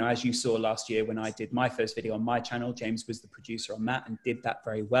as you saw last year when I did my first video on my channel, James was the producer on that and did that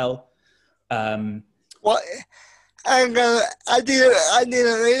very well. What? And I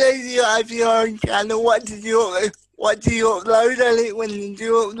didn't realize you have your own channel. What do you upload on it? When did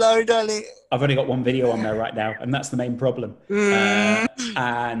you upload on it? I've only got one video on there right now, and that's the main problem. It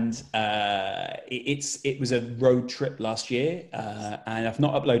was a road trip last year, and I've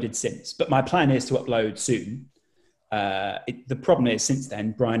not uploaded since. But my plan is to upload soon. The problem is, since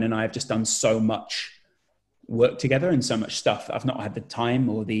then, Brian and I have just done so much work together and so much stuff. I've not had the time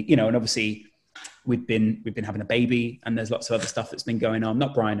or and obviously we've been having a baby, and there's lots of other stuff that's been going on.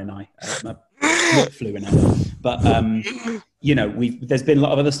 Not Brian and I. Flew in out. But there's been a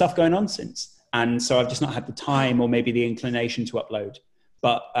lot of other stuff going on since, and so I've just not had the time or maybe the inclination to upload.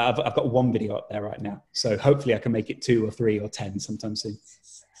 But I've got one video up there right now, so hopefully I can make it 2 or 3 or 10 sometime soon.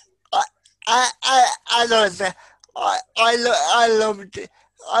 I love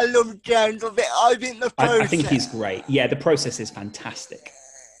James. I think he's great. Yeah, the process is fantastic.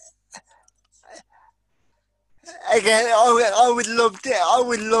 Again, I would love to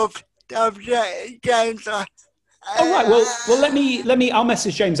have James. All right. Well, I'll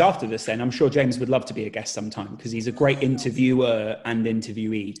message James after this then. I'm sure James would love to be a guest sometime, because he's a great interviewer and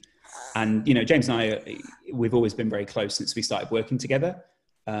interviewee. And, James and I, we've always been very close since we started working together.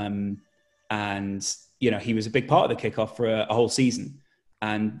 And, he was a big part of the kickoff for a whole season.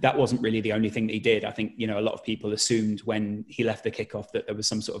 And that wasn't really the only thing that he did. I think, a lot of people assumed when he left the kickoff that there was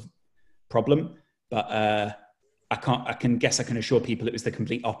some sort of problem. But I can assure people it was the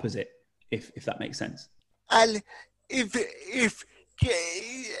complete opposite, if that makes sense. And if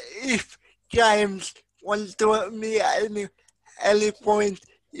James wants to work me at any point,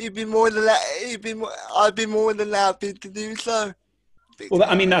 I'd be more than happy to do so. Well,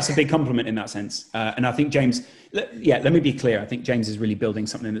 I mean, that's a big compliment in that sense. And I think James, let me be clear. I think James is really building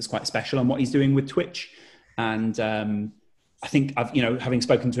something that's quite special on what he's doing with Twitch. And I think having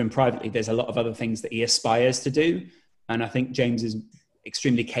spoken to him privately, there's a lot of other things that he aspires to do. And I think James is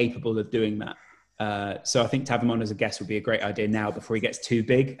extremely capable of doing that. So I think to have him on as a guest would be a great idea now, before he gets too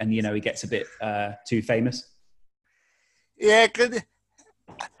big and, he gets a bit too famous. Yeah, because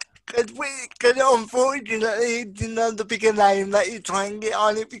unfortunately, the bigger name that you try and get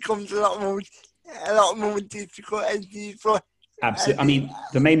on, it becomes a lot more difficult as you thought. Absolutely. I mean,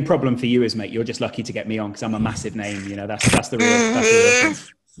 the main problem for you is, mate, you're just lucky to get me on, because I'm a massive name. That's the real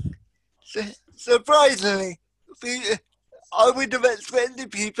thing. Surprisingly, I would have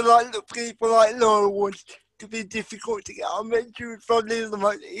expected people like Laurence to be difficult to get on, but she was probably the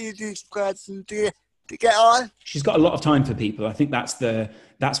most easiest person to get on. She's got a lot of time for people. I think that's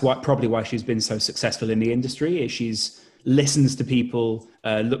probably why she's been so successful in the industry. Is she's listens to people,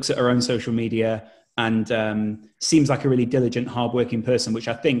 looks at her own social media, and seems like a really diligent, hardworking person, which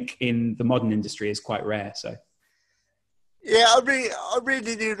I think in the modern industry is quite rare. So, yeah, I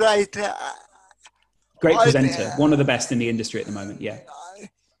really do rate her. Great presenter, one of the best in the industry at the moment. Yeah.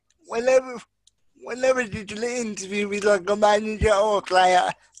 Whenever whenever you do an interview with like a manager or a player,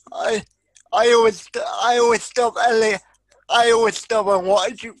 I always stop early. I always stop and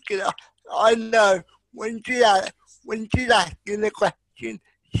watch it because I know when she's asking a question,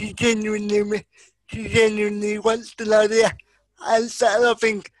 she genuinely wants to know the answer. And I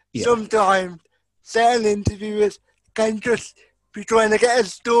think sometimes certain interviewers can just be trying to get a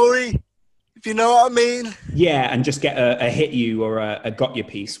story, if you know what I mean. Yeah, and just get a hit you or a got you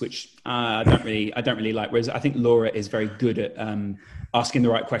piece, which I don't really like. Whereas I think Laura is very good at asking the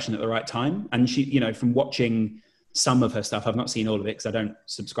right question at the right time. And she, you know, from watching some of her stuff, I've not seen all of it because I don't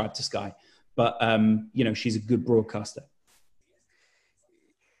subscribe to Sky, but you know, she's a good broadcaster.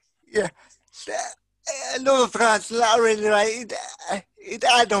 Yeah. Another person that I really rated is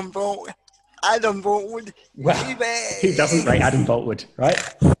Adam Boltwood. Adam Boltwood. Well, who doesn't rate Adam Boltwood, right?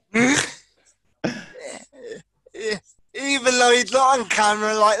 Even though he's not on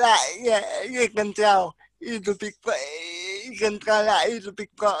camera like that, yeah, you can tell he's a big. You can tell that he's a big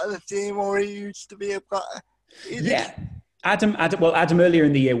part of the team, or he used to be a part. Yeah, Adam. Well, Adam earlier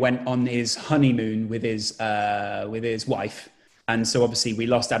in the year went on his honeymoon with his wife, and so obviously we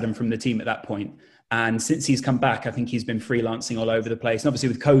lost Adam from the team at that point. And since he's come back, I think he's been freelancing all over the place. And obviously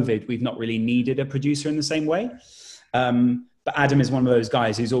with COVID, we've not really needed a producer in the same way. But Adam is one of those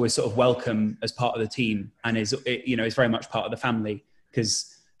guys who's always sort of welcome as part of the team and is very much part of the family,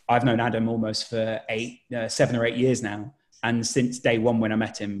 because I've known Adam almost for 7 or 8 years now. And since day one, when I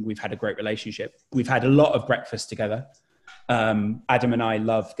met him, we've had a great relationship. We've had a lot of breakfast together. Adam and I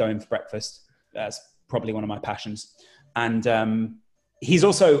love going for breakfast. That's probably one of my passions. And he's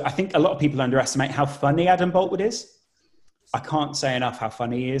also, I think a lot of people underestimate how funny Adam Boltwood is. I can't say enough how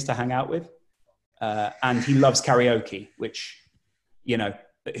funny he is to hang out with. And he loves karaoke, which, you know,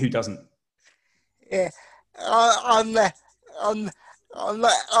 who doesn't? Yeah, I'm no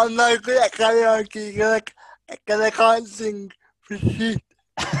good at karaoke because I can't sing for shit.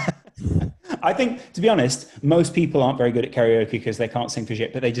 I think, to be honest, most people aren't very good at karaoke because they can't sing for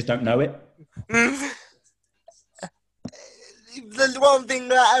shit, but they just don't know it. There's one thing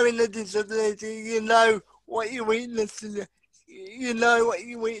that having a disability, you know what your weaknesses are. You know what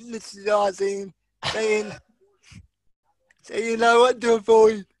your weaknesses are, saying, so you know what to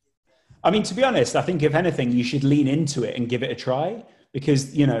avoid. I mean, to be honest, I think if anything, you should lean into it and give it a try,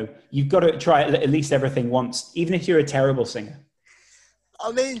 because, you know, you've got to try at least everything once, even if you're a terrible singer.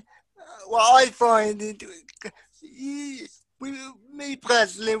 I mean, what I find is, me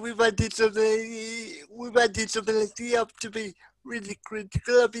personally, we've had disability, you have to be really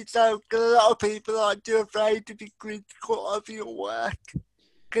critical of yourself, because a lot of people are too afraid to be critical of your work,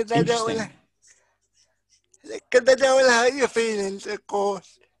 because they don't want to hurt your feelings, of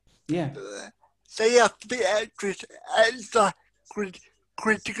course. Yeah. So you have to be extra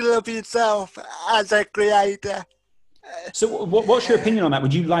critical of yourself as a creator. So what's your opinion on that?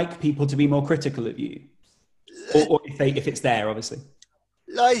 Would you like people to be more critical of you? Or if it's there, obviously?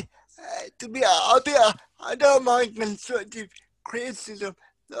 Like, I don't mind constructive criticism.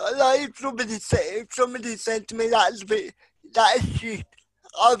 Like, if somebody said to me that is shit,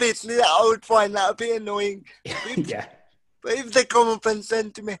 obviously that I would find that a bit annoying. Yeah. But if they come up and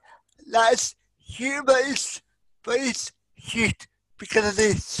said to me, that's shit, but it's shit because of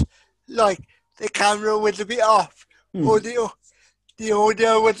this, like the camera was a bit off, or the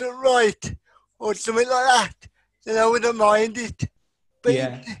audio wasn't right, or something like that, then I wouldn't mind it. But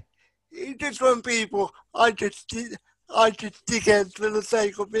it's just when people, I just dickheads for the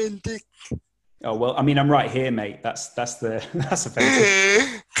sake of being dick. Oh well, I mean, I'm right here, mate. That's offensive.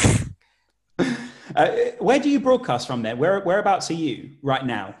 Where do you broadcast from there? Whereabouts are you right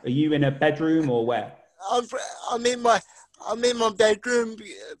now? Are you in a bedroom or where? I'm in my bedroom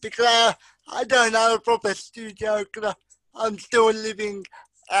because I don't have a proper studio because I'm still living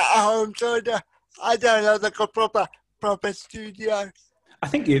at home, so I don't have like a proper studio. I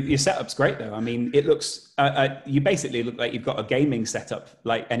think your setup's great though. I mean, it looks, you basically look like you've got a gaming setup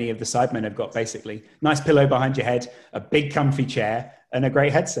like any of the sidemen have got, basically. Nice pillow behind your head, a big comfy chair, and a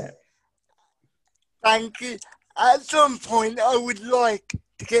great headset. Thank you. At some point, I would like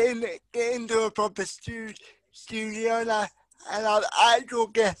to get into a proper studio and have actual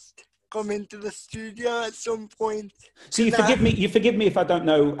guests come into the studio at some point. So you forgive me if I don't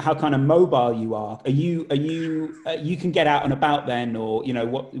know how kind of mobile you are. Are you you can get out and about then, or you know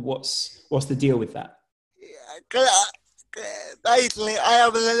what's the deal with that? Basically, I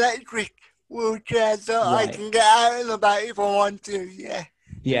have an electric wheelchair, so right. I can get out and about if I want to. Yeah.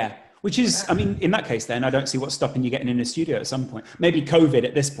 Yeah. Which is, I mean, in that case, then I don't see what's stopping you getting in a studio at some point. Maybe COVID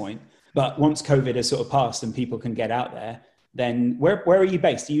at this point, but once COVID has sort of passed and people can get out there, then where are you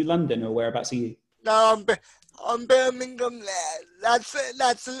based? Are you London or whereabouts are you? No, I'm Birmingham. That's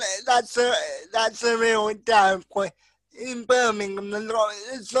a real down point. In Birmingham,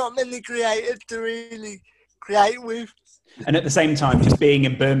 there's not many creators to really create with. And at the same time, just being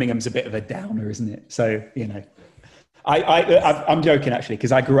in Birmingham's a bit of a downer, isn't it? So, you know, I'm joking actually,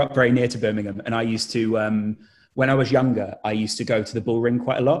 because I grew up very near to Birmingham, and I used to, when I was younger, I used to go to the Bull Ring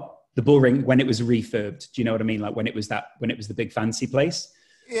quite a lot. The Bull Ring when it was refurbed. Do you know what I mean? Like when it was the big fancy place.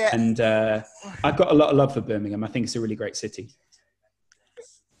 Yeah. And I've got a lot of love for Birmingham. I think it's a really great city.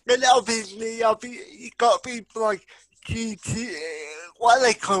 And obviously, you got people like GT, what are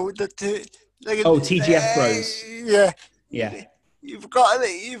they called? TGF Bros. Yeah. Yeah. You've got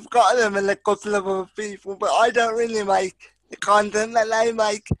them and a couple of other people, but I don't really make the content that they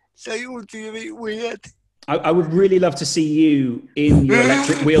make, so it would be a bit weird. I would really love to see you in your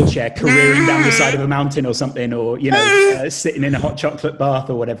electric wheelchair careering down the side of a mountain or something, or, you know, sitting in a hot chocolate bath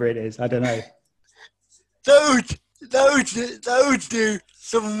or whatever it is. I don't know. Those do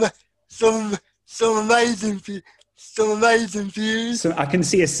some amazing views. So I can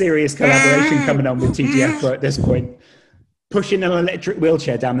see a serious collaboration coming on with TGF Pro at this point. Pushing an electric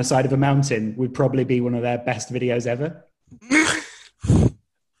wheelchair down the side of a mountain would probably be one of their best videos ever.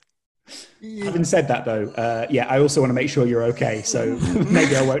 Having said that, though, I also want to make sure you're okay. So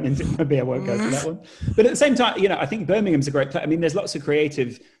maybe I won't go for that one. But at the same time, you know, I think Birmingham's a great place. I mean, there's lots of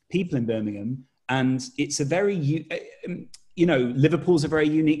creative people in Birmingham, and it's a very, you know, Liverpool's a very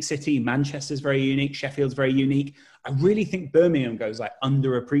unique city. Manchester's very unique. Sheffield's very unique. I really think Birmingham goes like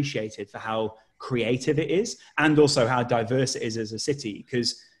underappreciated for how creative it is, and also how diverse it is as a city.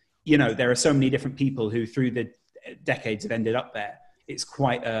 Because, you know, there are so many different people who through the decades have ended up there. It's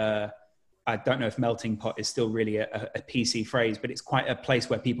quite a, I don't know if melting pot is still really a PC phrase, but it's quite a place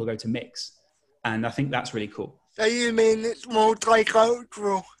where people go to mix. And I think that's really cool. So you mean it's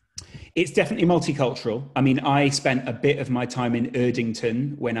multicultural? It's definitely multicultural. I mean, I spent a bit of my time in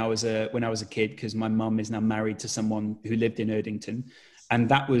Erdington when I was a kid, because my mum is now married to someone who lived in Erdington. And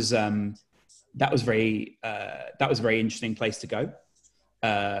that was a very interesting place to go.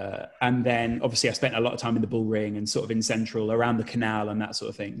 And then obviously I spent a lot of time in the Bull Ring and sort of in Central around the canal and that sort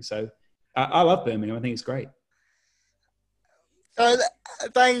of thing. So I love Birmingham. I think it's great. So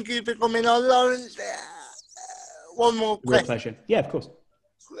thank you for coming on, Laurence. One more question. Real pleasure. Yeah, of course.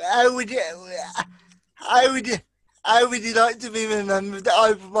 How would you like to be remembered,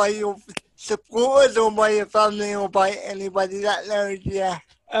 either by your supporters or by your family or by anybody that knows you?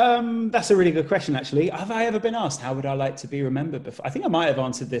 That's a really good question, actually. Have I ever been asked how would I like to be remembered before? I think I might have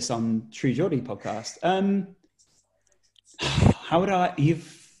answered this on True Geordie podcast. How would I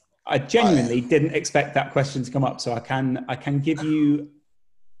genuinely didn't expect that question to come up, so I can give you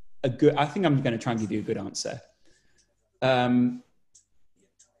a good. I think I'm going to try and give you a good answer.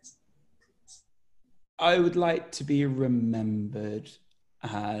 I would like to be remembered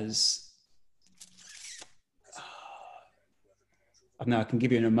as. I know I can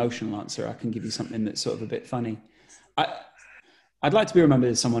give you an emotional answer. I can give you something that's sort of a bit funny. I'd like to be remembered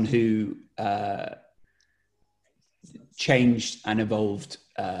as someone who changed and evolved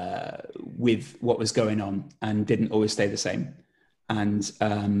with what was going on and didn't always stay the same, and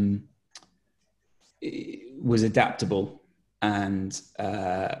was adaptable, and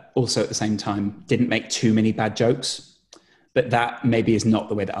also at the same time didn't make too many bad jokes. But that maybe is not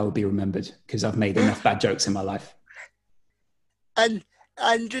the way that I will be remembered, because I've made enough bad jokes in my life. And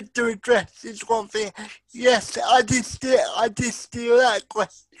just to address this one thing, yes, I did steal that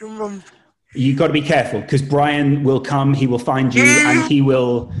question from. You got to be careful, because Brian will come, he will find you, and he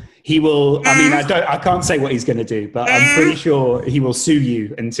will. I mean, I can't say what he's going to do, but I'm pretty sure he will sue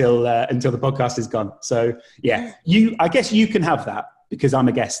you until the podcast is gone. So yeah, I guess you can have that because I'm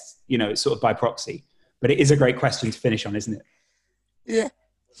a guest. You know, it's sort of by proxy. But it is a great question to finish on, isn't it? Yeah.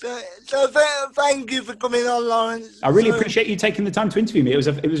 So thank you for coming on, Laurence. I really appreciate you taking the time to interview me. It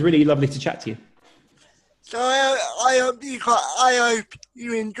was really lovely to chat to you. So I hope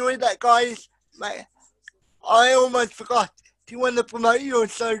you enjoyed that, guys. Mate, I almost forgot. Do you want to promote your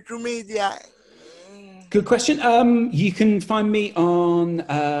social media? Good question. You can find me on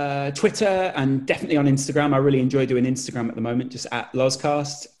Twitter and definitely on Instagram. I really enjoy doing Instagram at the moment, just at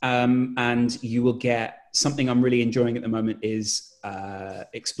Lozcast. And you will get something I'm really enjoying at the moment is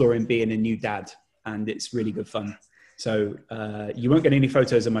exploring being a new dad. And it's really good fun. So you won't get any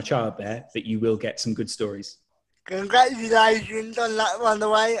photos of my child there, but you will get some good stories. Congratulations on that, by the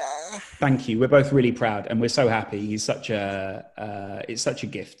way. Thank you. We're both really proud, and we're so happy. He's it's such a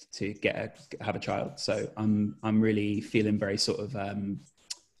gift to have a child. So I'm really feeling very sort of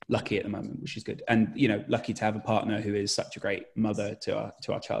lucky at the moment, which is good, and lucky to have a partner who is such a great mother to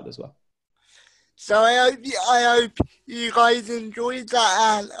our child as well. So I hope you guys enjoyed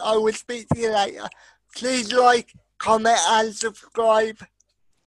that, and I will speak to you later. Please like, comment, and subscribe.